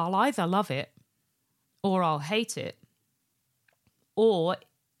 I'll either love it or I'll hate it. Or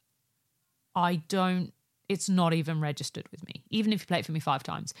it's not even registered with me. Even if you play it for me 5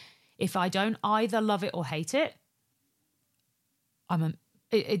 times. If I don't either love it or hate it,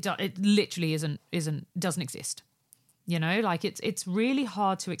 it literally doesn't exist. You know, like it's really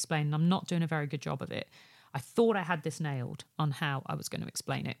hard to explain, and I'm not doing a very good job of it. I thought I had this nailed on how I was going to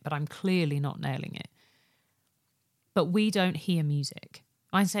explain it, but I'm clearly not nailing it. But we don't hear music.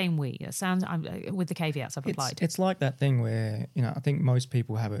 I'm saying we. It sounds with the caveats I've applied. It's like that thing where, I think most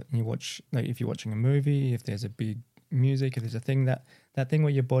people have it. You watch, like if you're watching a movie, if there's a big music, if there's a thing that thing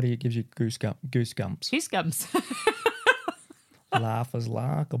where your body, it gives you goosebumps. Goosebumps. Laugh is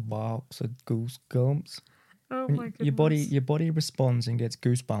like a box of goosebumps. Oh my goodness. Your body responds and gets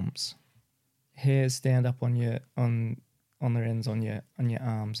goosebumps. Hairs stand up on their ends on your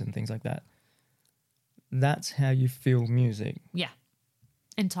arms and things like that. That's how you feel music. Yeah,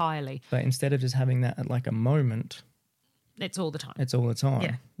 entirely. But instead of just having that at like a moment, it's all the time. It's all the time.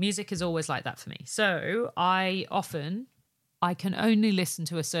 Yeah, music is always like that for me. So I can only listen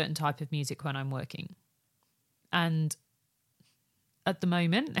to a certain type of music when I'm working. And at the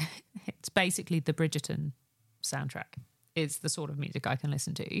moment, it's basically the Bridgerton soundtrack is the sort of music I can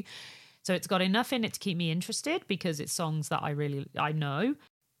listen to. So it's got enough in it to keep me interested because it's songs that I know.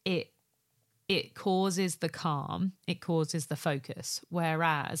 It causes the calm, it causes the focus.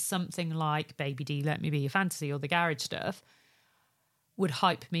 Whereas something like Baby D, Let Me Be Your Fantasy or the garage stuff would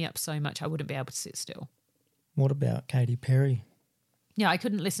hype me up so much I wouldn't be able to sit still. What about Katy Perry? Yeah, I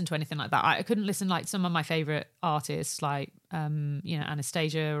couldn't listen to anything like that. I couldn't listen like some of my favourite artists like,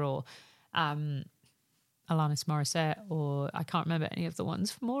 Anastasia or Alanis Morissette, or I can't remember any of the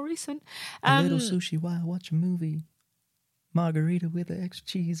ones more recent. A little sushi while I watch a movie. Margarita with the extra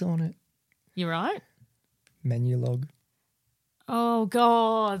cheese on it. You're right. Menu log. Oh,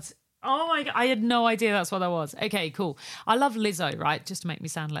 God. Oh, my God. I had no idea that's what that was. Okay, cool. I love Lizzo, right? Just to make me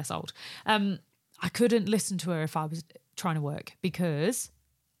sound less old. I couldn't listen to her if I was trying to work because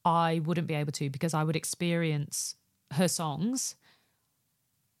I wouldn't be able to, because I would experience her songs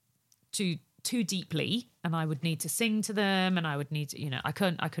too deeply and I would need to sing to them and I would need to, I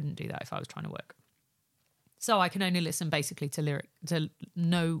couldn't do that if I was trying to work. So I can only listen basically to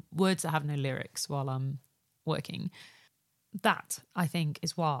no words that have no lyrics while I'm working. That, I think,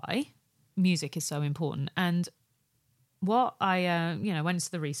 is why music is so important. And what I, went into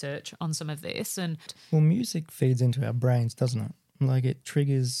the research on some of this and... Well, music feeds into our brains, doesn't it? Like it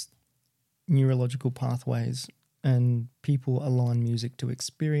triggers neurological pathways and people align music to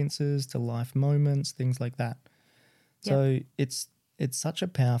experiences, to life moments, things like that. So it's such a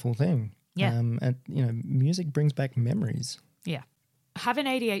powerful thing. Yeah. And, music brings back memories. Yeah. Having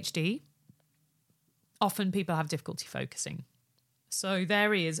ADHD, often people have difficulty focusing. So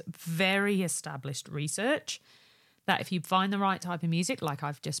there is very established research that if you find the right type of music, like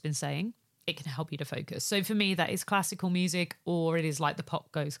I've just been saying, it can help you to focus. So for me, that is classical music, or it is like the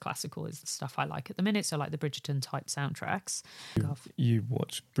pop goes classical is the stuff I like at the minute. So like the Bridgerton type soundtracks. You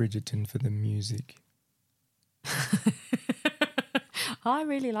watch Bridgerton for the music. I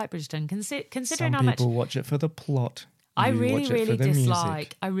really like Bridgerton. Considering Some how much people watch it for the plot. I really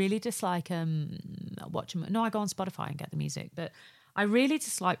dislike. I really dislike watching. No, I go on Spotify and get the music, but I really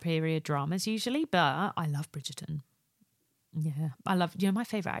dislike period dramas usually. But I love Bridgerton. Yeah, I love. My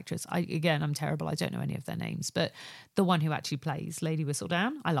favorite actress. I'm terrible. I don't know any of their names, but the one who actually plays Lady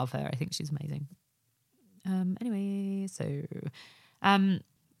Whistledown, I love her. I think she's amazing. Anyway, so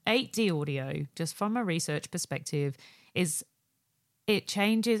 8D audio, just from a research perspective, it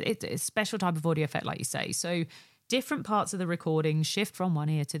changes. It's a special type of audio effect, like you say. So different parts of the recording shift from one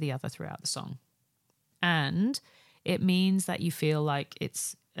ear to the other throughout the song. And it means that you feel like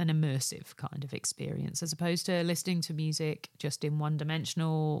it's an immersive kind of experience as opposed to listening to music just in one dimension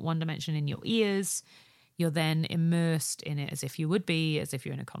in your ears. You're then immersed in it as if you're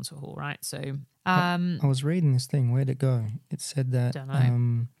in a concert hall, right? So I was reading this thing. Where'd it go? It said that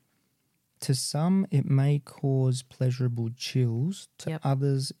to some it may cause pleasurable chills. To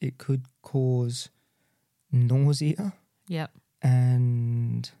others it could cause nausea. Yep.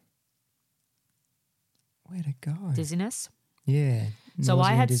 And where'd it go? Dizziness. Yeah. So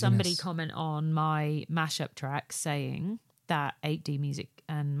I had somebody comment on my mashup track saying that 8D music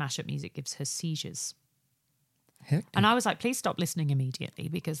and mashup music gives her seizures. Hectic. And I was like, please stop listening immediately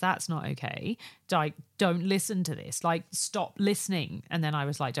because that's not okay. Like, don't listen to this. Like, stop listening. And then I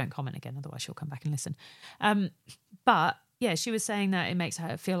was like, don't comment again, otherwise she'll come back and listen. But yeah, she was saying that it makes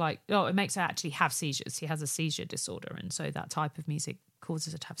her feel like, it makes her actually have seizures. She has a seizure disorder. And so that type of music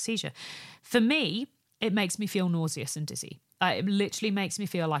causes her to have a seizure. For me, it makes me feel nauseous and dizzy. It literally makes me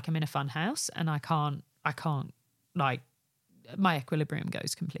feel like I'm in a fun house and I can't, like, my equilibrium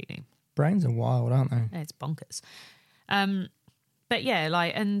goes completely. Brains are wild, aren't they? It's bonkers. But yeah,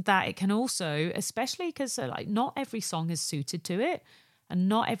 like, and that it can also, especially because like not every song is suited to it and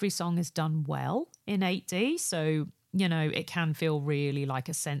not every song is done well in 8D. So, it can feel really like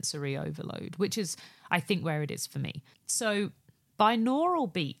a sensory overload, which is, I think, where it is for me. So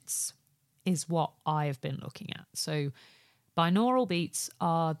binaural beats is what I have been looking at. So Binaural beats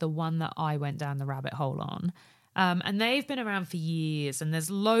are the one that I went down the rabbit hole on. And they've been around for years, and there's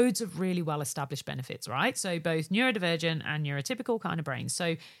loads of really well-established benefits, right? So both neurodivergent and neurotypical kind of brains.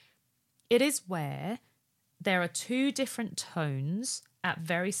 So it is where there are two different tones at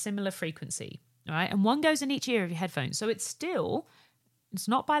very similar frequency, right? And one goes in each ear of your headphones. So it's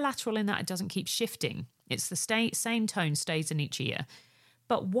not bilateral in that it doesn't keep shifting. It's the same tone stays in each ear.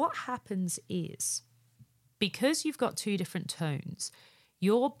 But what happens is, because you've got two different tones,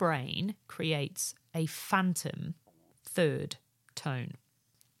 your brain creates a phantom third tone.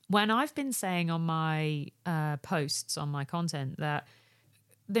 When I've been saying on my posts, on my content, that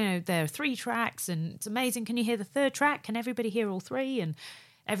there are 3 tracks and it's amazing, can you hear the third track? Can everybody hear all 3? And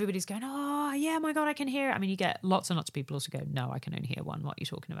everybody's going, oh, yeah, my God, I can hear it. I mean, you get lots and lots of people also go, no, I can only hear one. What are you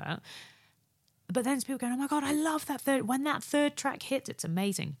talking about? But then there's people going, oh, my God, I love that third. When that third track hits, it's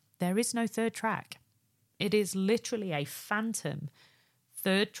amazing. There is no third track. It is literally a phantom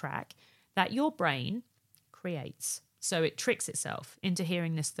third track that your brain creates. So it tricks itself into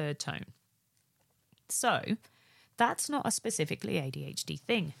hearing this third tone. So that's not a specifically ADHD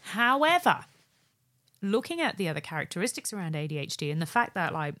thing. However, looking at the other characteristics around ADHD and the fact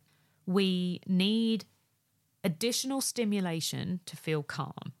that like we need additional stimulation to feel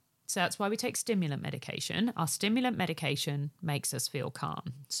calm. So that's why we take stimulant medication. Our stimulant medication makes us feel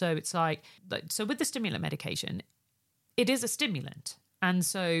calm. So it's like, so with the stimulant medication, it is a stimulant. And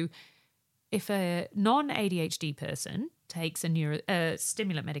so if a non-ADHD person takes a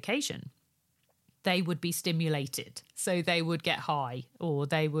stimulant medication, they would be stimulated. So they would get high, or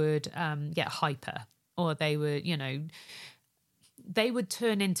they would get hyper, or they would, they would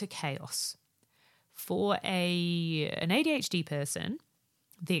turn into chaos. For an ADHD person,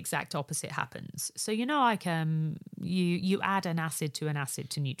 the exact opposite happens. So, like you add an acid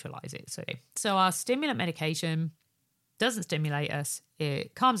to neutralize it. So our stimulant medication doesn't stimulate us.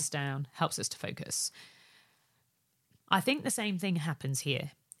 It calms us down, helps us to focus. I think the same thing happens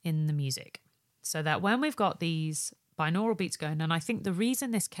here in the music. So that when we've got these binaural beats going, and I think the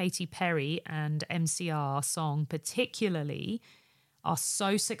reason this Katy Perry and MCR song particularly are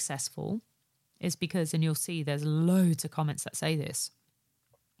so successful is because, and you'll see there's loads of comments that say this,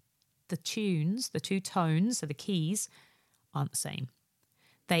 the tunes, the two tones, so the keys, aren't the same.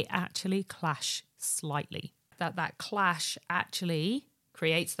 They actually clash slightly. That clash actually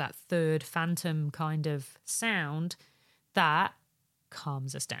creates that third phantom kind of sound that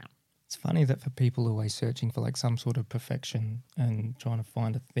calms us down. It's funny that for people always searching for like some sort of perfection and trying to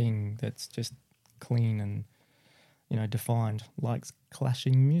find a thing that's just clean and, defined, likes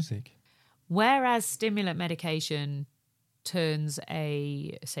clashing music. Whereas stimulant medication turns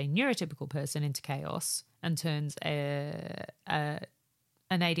a, say, neurotypical person into chaos and turns an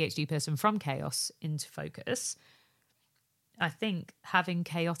ADHD person from chaos into focus, I think having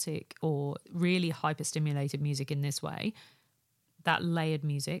chaotic or really hyper-stimulated music in this way, that layered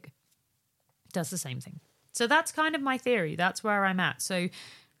music, does the same thing. So that's kind of my theory. That's where I'm at. So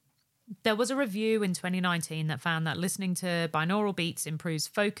there was a review in 2019 that found that listening to binaural beats improves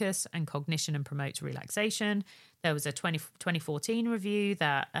focus and cognition and promotes relaxation. There was a 2014 review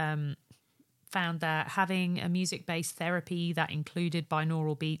that found that having a music-based therapy that included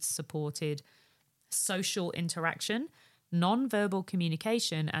binaural beats supported social interaction, non-verbal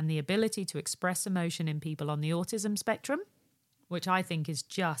communication, and the ability to express emotion in people on the autism spectrum, which I think is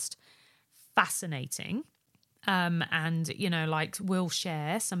just fascinating. And, we'll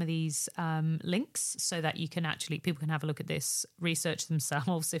share some of these links so that people can have a look at this, research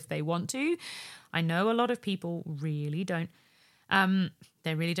themselves if they want to. I know a lot of people really don't,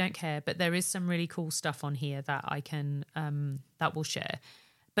 they really don't care, but there is some really cool stuff on here that I can, that we'll share.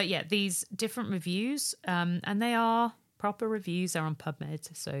 But yeah, these different reviews, and they are proper reviews, they're on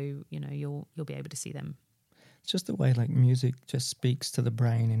PubMed, so, you'll be able to see them. It's just the way like music just speaks to the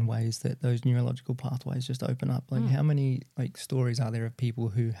brain in ways that those neurological pathways just open up. Like how many like stories are there of people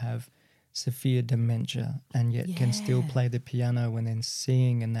who have severe dementia and yet can still play the piano and then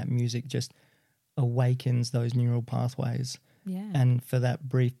sing, and that music just awakens those neural pathways. Yeah. And for that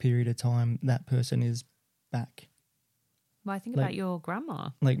brief period of time, that person is back. Well, I think about your grandma.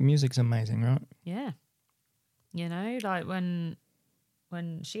 Like music's amazing, right? Yeah. Like when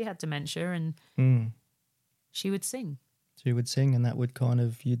she had dementia and she would sing. She would sing, and that would kind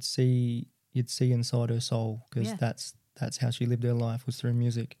of you'd see inside her soul, because that's how she lived her life, was through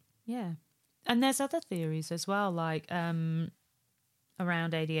music. Yeah, and there's other theories as well, like around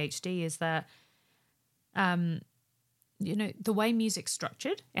ADHD, is that the way music's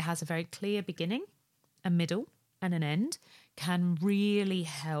structured, it has a very clear beginning, a middle, and an end, can really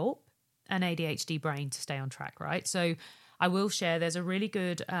help an ADHD brain to stay on track, right? So I will share, there's a really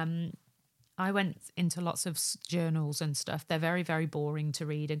good, I went into lots of journals and stuff. They're very, very boring to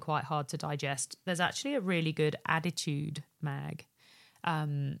read and quite hard to digest. There's actually a really good attitude mag,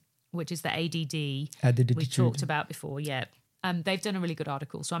 which is the ADD we talked about before. Yeah. They've done a really good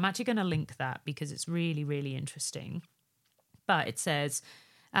article. So I'm actually going to link that because it's really, really interesting. But it says,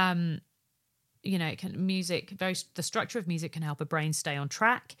 the structure of music can help a brain stay on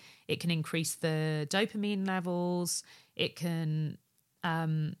track. It can increase the dopamine levels. It can,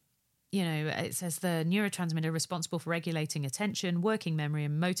 it says the neurotransmitter responsible for regulating attention, working memory,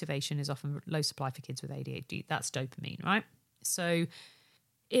 and motivation is often low supply for kids with ADHD. That's dopamine, right? So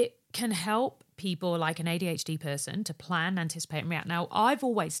it can help people like an ADHD person to plan, anticipate, and react. Now, I've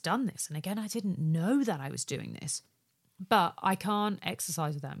always done this. And again, I didn't know that I was doing this. But I can't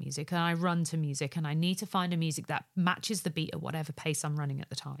exercise without music, and I run to music, and I need to find a music that matches the beat at whatever pace I'm running at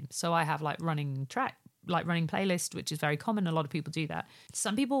the time. So I have running playlist, which is very common. A lot of people do that.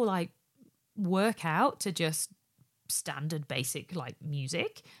 Some people work out to just standard basic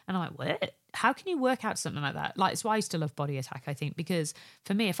music, and I'm like, what? How can you work out something like that? It's why I used to love Body Attack, I think, because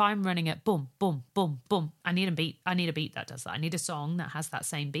for me, if I'm running at boom, boom, boom, boom, I need a beat. I need a beat that does that. I need a song that has that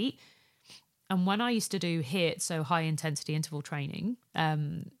same beat. And when I used to do HIIT, so high intensity interval training,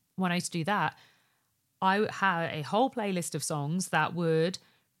 when I used to do that, I had a whole playlist of songs that would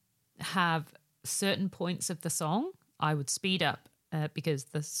have certain points of the song. I would speed up because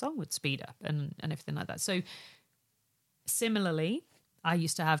the song would speed up and everything like that. So similarly, I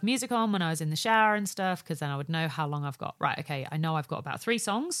used to have music on when I was in the shower and stuff, because then I would know how long I've got. Right, okay, I know I've got about 3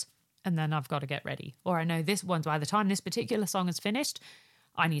 songs and then I've got to get ready. Or I know this one, by the time this particular song is finished,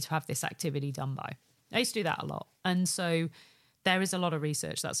 I need to have this activity done by. I used to do that a lot. And so there is a lot of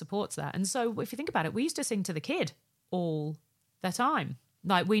research that supports that. And so if you think about it, we used to sing to the kid all the time.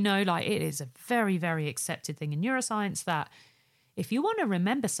 We know it is a very, very accepted thing in neuroscience that if you want to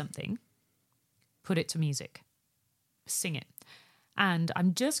remember something, put it to music, sing it. And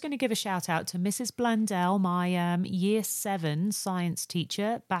I'm just going to give a shout out to Mrs. Blundell, my year 7 science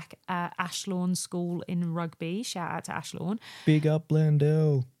teacher back at Ashlawn School in Rugby. Shout out to Ashlawn. Big up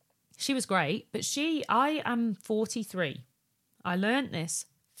Blundell. She was great, but I am 43. I learned this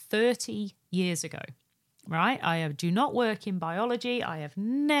 30 years ago, right? I do not work in biology. I have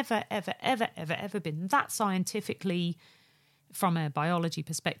never, ever, ever, ever, ever been that scientifically, from a biology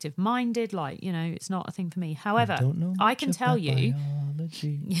perspective, minded. It's not a thing for me. However, I can tell you,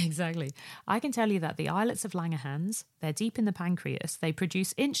 exactly. I can tell you that the islets of Langerhans, they're deep in the pancreas. They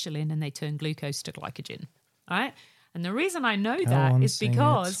produce insulin and they turn glucose to glycogen. All right. And the reason I know that is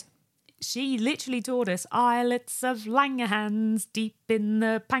because she literally taught us islets of Langerhans deep in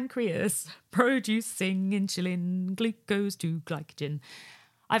the pancreas, producing insulin, glucose to glycogen.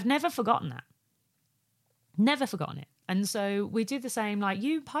 I've never forgotten that. Never forgotten it. And so we do the same,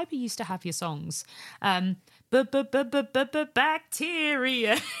 you, Piper, used to have your songs. Bacteria.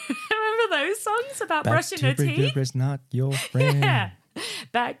 Remember those songs about brushing your teeth? Bacteria is not your friend. Yeah.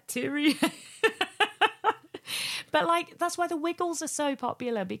 Bacteria. But that's why the Wiggles are so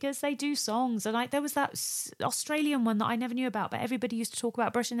popular, because they do songs. And there was that Australian one that I never knew about, but everybody used to talk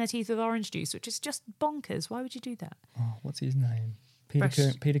about brushing their teeth with orange juice, which is just bonkers. Why would you do that? Oh, what's his name?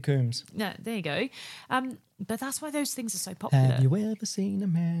 Peter Coombs. No, there you go. But that's why those things are so popular. Have you ever seen a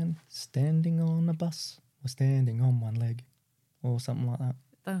man standing on a bus or standing on one leg or something like that?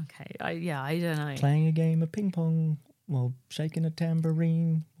 Okay, I don't know. Playing a game of ping pong while shaking a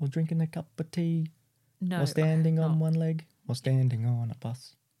tambourine or drinking a cup of tea or standing on one leg or standing on a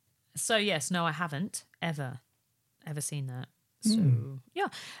bus. So yes, no, I haven't ever seen that. So yeah.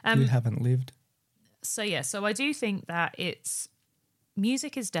 You haven't lived. So yeah, so I do think that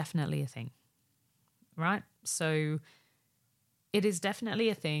music is definitely a thing, right? So it is definitely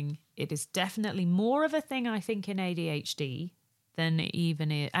a thing. It is definitely more of a thing, I think, in ADHD than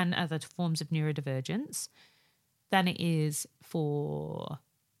even and other forms of neurodivergence than it is for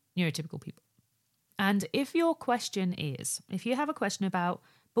neurotypical people. And if your question is, if you have a question about,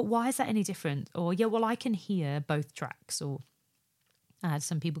 but why is that any different? Or, yeah, well, I can hear both tracks. Or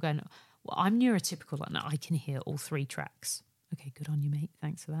some people going, well, I'm neurotypical and I can hear all 3 tracks. Okay, good on you, mate.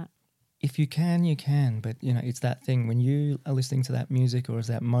 Thanks for that. If you can, you can. But, it's that thing. When you are listening to that music or is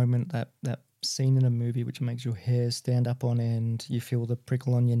that moment, that scene in a movie which makes your hair stand up on end, you feel the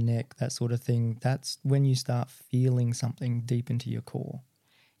prickle on your neck, that sort of thing, that's when you start feeling something deep into your core.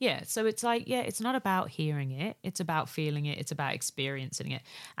 Yeah, so it's it's not about hearing it. It's about feeling it. It's about experiencing it.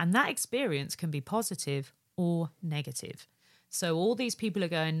 And that experience can be positive or negative. So all these people are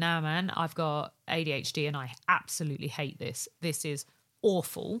going, nah, man, I've got ADHD and I absolutely hate this. This is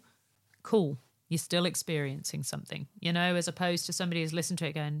awful. Cool. You're still experiencing something, you know, as opposed to somebody who's listened to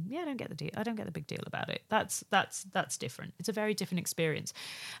it going, yeah, I don't get the deal. I don't get the big deal about it. That's different. It's a very different experience.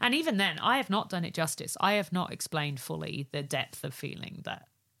 And even then, I have not done it justice. I have not explained fully the depth of feeling that,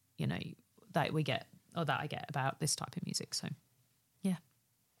 you know, that we get or that I get about this type of music. So, yeah.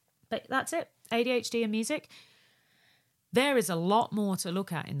 But that's it. ADHD and music. There is a lot more to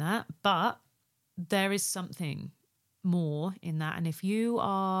look at in that, but there is something more in that. And if you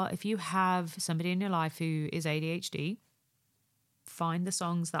have somebody in your life who is ADHD, find the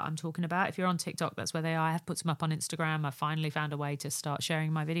songs that I'm talking about. If you're on TikTok, that's where they are. I have put some up on Instagram. I finally found a way to start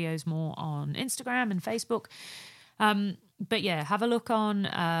sharing my videos more on Instagram and Facebook. But yeah, have a look on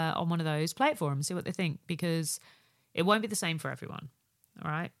one of those. Play it for them, see what they think, because it won't be the same for everyone. All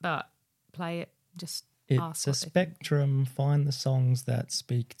right, but play it. Just it's a spectrum. Find the songs that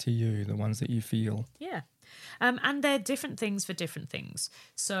speak to you, the ones that you feel. Yeah. And they're different things for different things.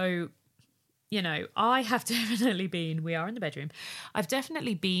 So, you know, I have definitely been, we are in the bedroom, I've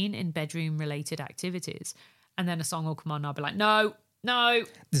definitely been in bedroom-related activities, and then a song will come on and I'll be like, no,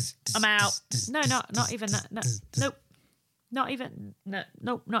 I'm out. No, not even that. No, nope. Not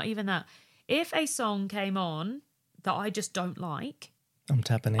even that. If a song came on that I just don't like, I'm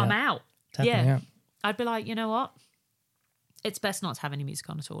tapping out. I'm out. Tapping out. I'd be like, you know what? It's best not to have any music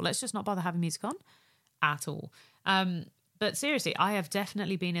on at all. Let's just not bother having music on at all. But seriously, I have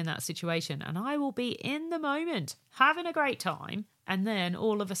definitely been in that situation, and I will be in the moment having a great time, and then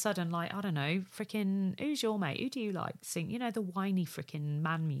all of a sudden, like, I don't know, freaking, who's your mate? Who do you like sing? You know, the whiny freaking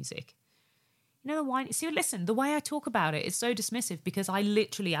man music. You know, the whiny. See, listen, the way I talk about it is so dismissive because I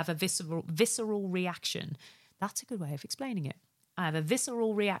literally have a visceral reaction. That's a good way of explaining it. I have a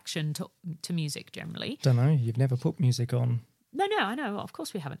visceral reaction to music generally. Don't know. You've never put music on. No, I know. Of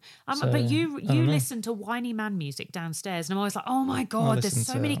course we haven't. But you listen to whiny man music downstairs, and I'm always like, oh my God, there's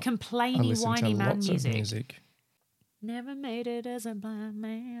so many complaining whiny man music. Never made it as a blind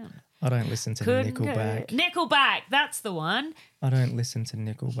man. I don't listen to Nickelback. Nickelback, that's the one. I don't listen to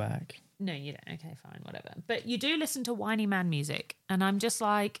Nickelback. No, you don't. Okay, fine, whatever. But you do listen to whiny man music, and I'm just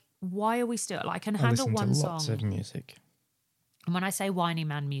like, why are we still? Like, I can handle one song. I listen to lots of music. And when I say whiny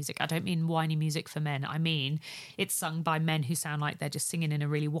man music, I don't mean whiny music for men. I mean it's sung by men who sound like they're just singing in a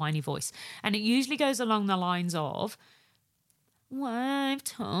really whiny voice. And it usually goes along the lines of, well, I've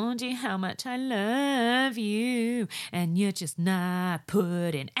told you how much I love you, and you're just not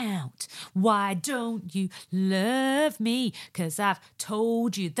putting out. Why don't you love me? 'Cause I've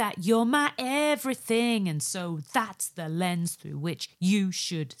told you that you're my everything, and so that's the lens through which you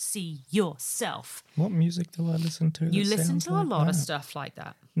should see yourself. What music do I listen to? You listen to a lot of stuff like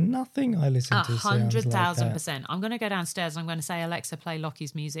that. Nothing I listen to sounds like 100,000%. I'm going to go downstairs and I'm going to say, Alexa, play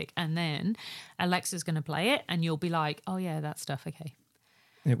Lockie's music. And then Alexa's going to play it and you'll be like, oh, yeah, that stuff. Okay.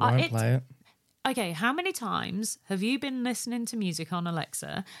 It won't play it. Okay, how many times have you been listening to music on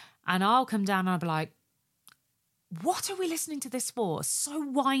Alexa and I'll come down and I'll be like, what are we listening to this for? So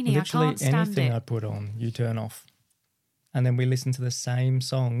whiny, Literally I can't stand it. anything I put on, you turn off. And then we listen to the same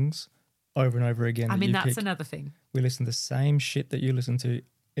songs over and over again. I mean, that's another thing. We listen to the same shit that you listen to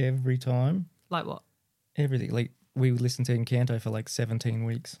every time. Like what? Everything. Like we listened to Encanto for like 17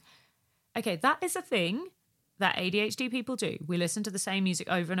 weeks. Okay, that is a thing that ADHD people do. We listen to the same music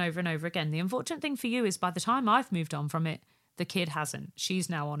over and over and over again. The unfortunate thing for you is by the time I've moved on from it, the kid hasn't. She's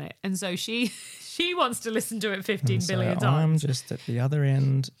now on it. And so she wants to listen to it 15 billion times. I'm just at the other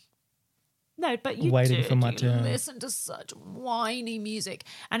end. No, but you waiting for my turn. Listen to such whiny music.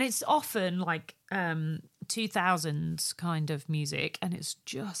 And it's often like 2000s kind of music, and it's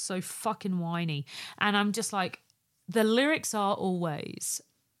just so fucking whiny. And I'm just like, the lyrics are always,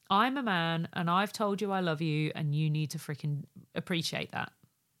 I'm a man and I've told you I love you and you need to freaking appreciate that.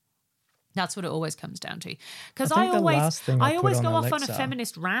 That's what it always comes down to. Because I always go off on a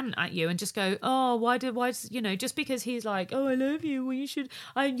feminist rant at you and just go, oh, why, just because he's like, oh, I love you,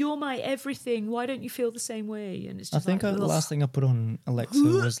 well, you're my everything. Why don't you feel the same way? And it's just the last thing I put on Alexa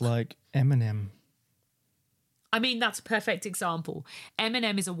was like Eminem. I mean, that's a perfect example.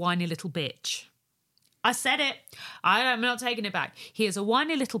 Eminem is a whiny little bitch. I said it. I'm not taking it back. He is a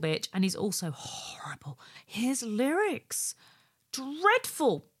whiny little bitch and he's also horrible. His lyrics,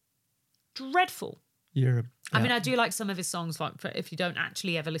 dreadful. I mean, I do like some of his songs, like if you don't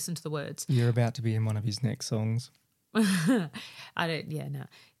actually ever listen to the words. You're about to be in one of his next songs.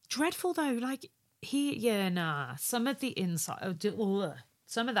 Dreadful though, like some of the inside,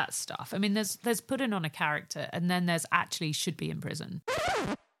 some of that stuff. I mean, there's putting on a character and then there's actually should be in prison.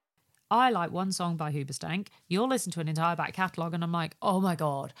 I like one song by Hoobastank. You'll listen to an entire back catalogue and I'm like, oh my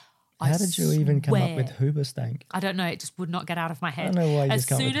God, How did you even come up with swear. Hoobastank? I don't know. It just would not get out of my head. I don't know why you As just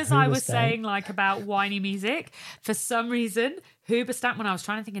come up soon with as I was Hoobastank. saying like about whiny music, for some reason, Hoobastank, when I was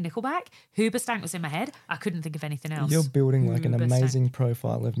trying to think of Nickelback, Hoobastank was in my head. I couldn't think of anything else. You're building like an Hoobastank. amazing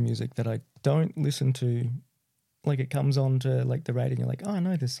profile of music that I don't listen to. Like it comes on to like the radio and you're like, oh, I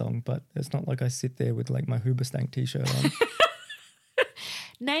know this song, but it's not like I sit there with like my Hoobastank t-shirt on.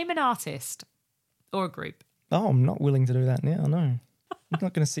 Name an artist or a group. Oh, I'm not willing to do that now, no. I'm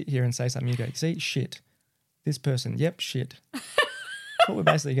not going to sit here and say something. You go, see, shit. This person, yep, shit. That's what we're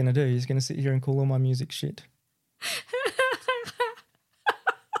basically going to do. He's going to sit here and call all my music shit.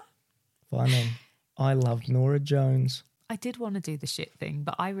 Fine then. I loved Nora Jones. I did want to do the shit thing,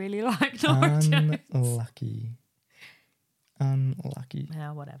 but I really like Nora Jones. Unlucky.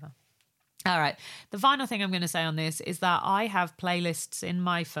 Yeah, whatever. All right. The final thing I'm going to say on this is that I have playlists in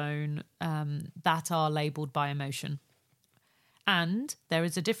my phone that are labeled by emotion. And there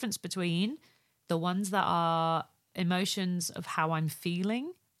is a difference between the ones that are emotions of how I'm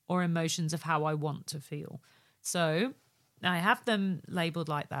feeling or emotions of how I want to feel. So I have them labeled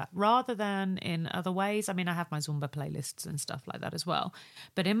like that rather than in other ways. I mean, I have my Zumba playlists and stuff like that as well.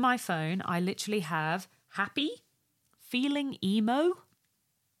 But in my phone, I literally have happy, feeling emo,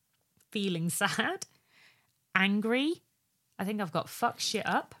 feeling sad, angry. I think I've got fuck shit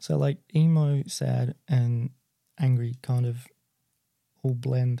up. So like emo, sad and angry kind of all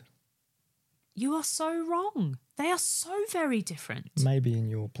blend. You are so wrong. They are so very different. Maybe in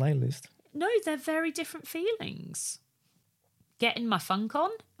your playlist. No, they're very different feelings. Getting my funk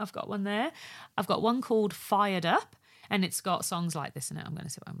on. I've got one there. I've got one called Fired Up, and it's got songs like this in it. I'm going to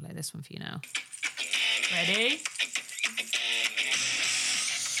see if I can play this one for you now. Ready?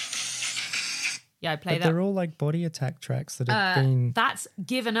 Yeah, I play But that. they're all like Body Attack tracks that have been... That's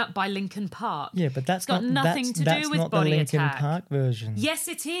Given Up by Linkin Park. Yeah, but that's got nothing to do with not Body the Linkin Attack. Park version. Yes,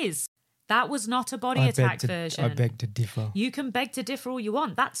 it is. That was not a Body Attack version. I beg to differ. You can beg to differ all you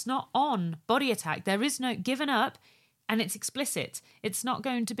want. That's not on Body Attack. There is no Given Up, and it's explicit. It's not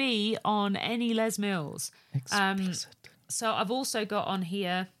going to be on any Les Mills. Explicit. So I've also got on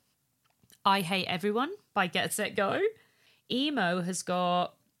here I Hate Everyone by Get Set Go. Emo has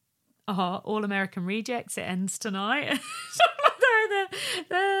got All American Rejects, It Ends Tonight.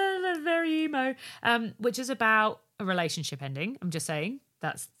 they're very emo, which is about a relationship ending. I'm just saying.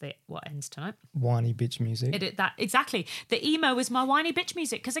 That's what ends tonight. Whiny bitch music. Exactly. The emo is my whiny bitch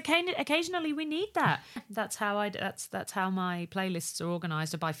music because occasionally we need that. That's how my playlists are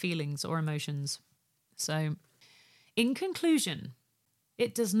organised, by feelings or emotions. So, in conclusion,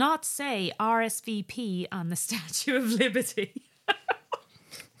 it does not say RSVP on the Statue of Liberty.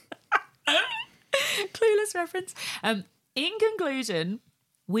 Clueless reference. In conclusion,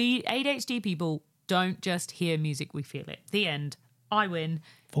 we ADHD people don't just hear music, we feel it. The end. I win.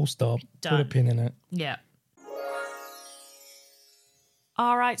 Full stop. Done. Put a pin in it. Yeah.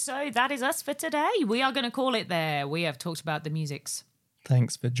 All right, so that is us for today. We are going to call it there. We have talked about the musics.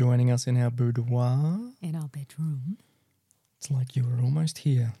 Thanks for joining us in our boudoir. In our bedroom. It's like you were almost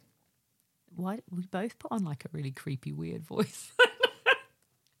here. Why we both put on like a really creepy, weird voice.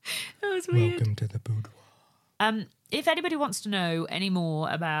 That was weird. Welcome to the boudoir. If anybody wants to know any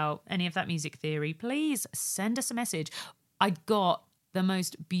more about any of that music theory, please send us a message. I got the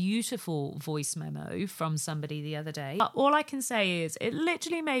most beautiful voice memo from somebody the other day. All I can say is it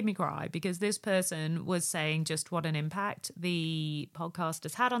literally made me cry because this person was saying just what an impact the podcast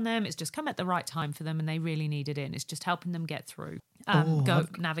has had on them. It's just come at the right time for them and they really needed it. And it's just helping them get through,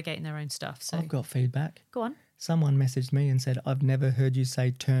 navigating their own stuff. So I've got feedback. Go on. Someone messaged me and said, I've never heard you say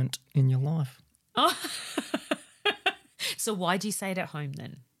turnt in your life. Oh. So why do you say it at home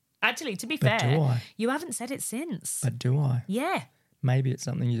then? Actually, to be But fair, do I? you haven't said it since. But do I? Yeah. Maybe it's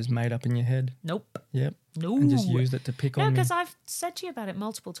something you just made up in your head. Nope. Yep. No. And just used it to pick No, on me. because I've said to you about it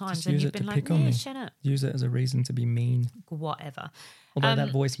multiple times Just and use you've it been to like, pick on yeah, me. shut up. Use it as a reason to be mean. Whatever. Although that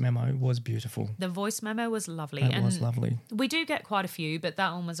voice memo was beautiful. The voice memo was lovely. That was lovely. We do get quite a few, but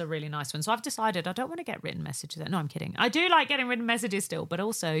that one was a really nice one. So I've decided I don't want to get written messages. No, I'm kidding. I do like getting written messages still, but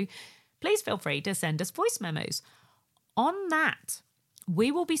also please feel free to send us voice memos. On that,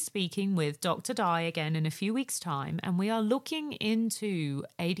 we will be speaking with Dr. Di again in a few weeks' time, and we are looking into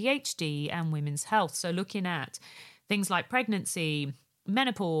ADHD and women's health. So looking at things like pregnancy,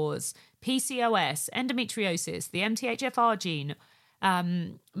 menopause, PCOS, endometriosis, the MTHFR gene,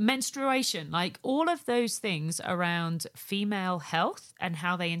 menstruation, like all of those things around female health and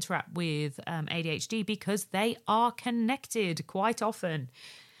how they interact with ADHD, because they are connected quite often.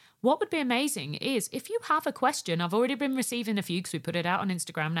 What would be amazing is if you have a question, I've already been receiving a few because we put it out on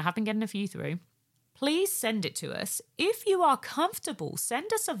Instagram and I have been getting a few through. please send it to us. If you are comfortable,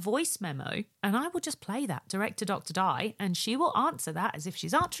 send us a voice memo and I will just play that direct to Dr. Di and she will answer that as if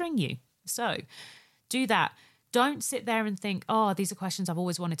she's answering you. So do that. Don't sit there and think, oh, these are questions I've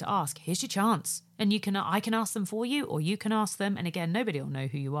always wanted to ask. Here's your chance. And I can ask them for you or you can ask them. And again, nobody will know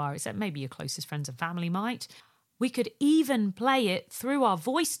who you are except maybe your closest friends and family might. We could even play it through our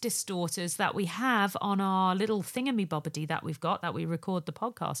voice distorters that we have on our little thingamy-bobbity that we've got that we record the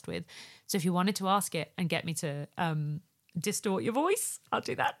podcast with. So if you wanted to ask it and get me to distort your voice, I'll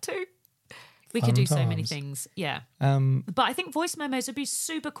do that too. We could do so many things. Yeah. But I think voice memos would be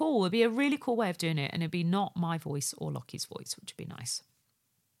super cool. It'd be a really cool way of doing it. And it'd be not my voice or Lockie's voice, which would be nice.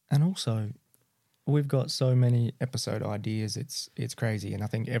 And also, we've got so many episode ideas. It's crazy. And I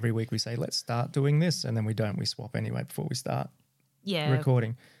think every week we say, let's start doing this. And then we don't. We swap anyway before we start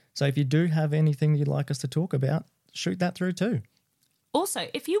recording. So if you do have anything you'd like us to talk about, shoot that through too. Also,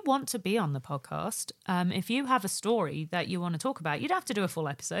 if you want to be on the podcast, if you have a story that you want to talk about, you'd have to do a full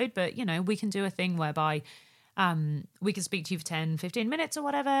episode, but, we can do a thing whereby we can speak to you for 10, 15 minutes or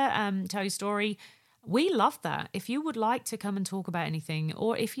whatever, tell your story. We love that. If you would like to come and talk about anything,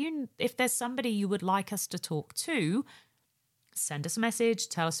 or if there's somebody you would like us to talk to, send us a message,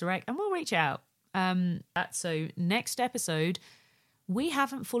 tell us direct, and we'll reach out. So next episode, we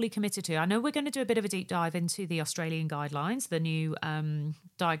haven't fully committed to. I know we're going to do a bit of a deep dive into the Australian guidelines, the new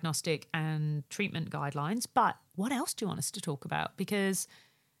diagnostic and treatment guidelines. But what else do you want us to talk about? Because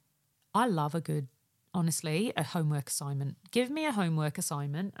I love a homework assignment. Give me a homework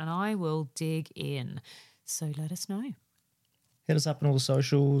assignment and I will dig in. So let us know. Hit us up on all the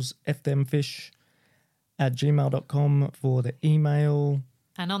socials, fthemfish@gmail.com for the email.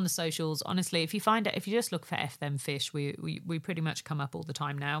 And on the socials, honestly, if you just look for F Them Fish, we pretty much come up all the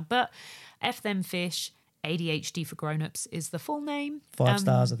time now. But F Them Fish, ADHD for Grown-Ups is the full name. 5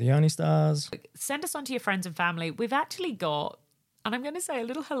 stars are the only stars. Send us on to your friends and family. We've actually got, and I'm going to say a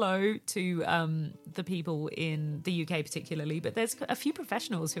little hello to the people in the UK particularly, but there's a few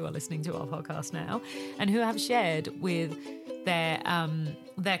professionals who are listening to our podcast now and who have shared with their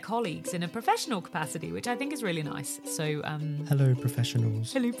colleagues in a professional capacity, which I think is really nice. So hello,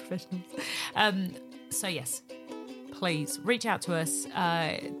 professionals. Hello, professionals. So yes, please reach out to us.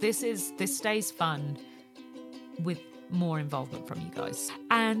 This stays fun with more involvement from you guys,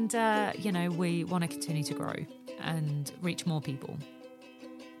 and we want to continue to grow and reach more people.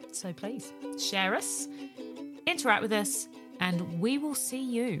 So please share us, interact with us, and we will see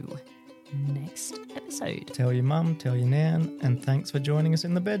you next episode. Tell your mum, tell your nan, and thanks for joining us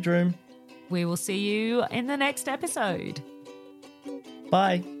in the bedroom. We will see you in the next episode.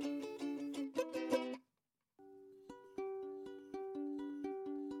 Bye.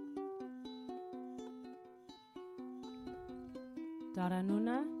 Dara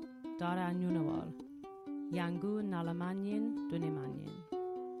Nuna, Dara Nunawal. Yangu Nalamanyin Dunemanyin.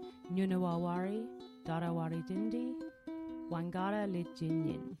 Nunawawari, Darawari Dindi, Wangara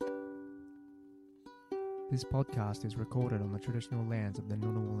Lijinyin. This podcast is recorded on the traditional lands of the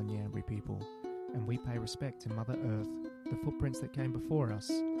Ngunnawal and Ngambri people, and we pay respect to Mother Earth, the footprints that came before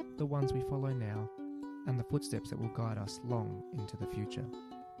us, the ones we follow now, and the footsteps that will guide us long into the future.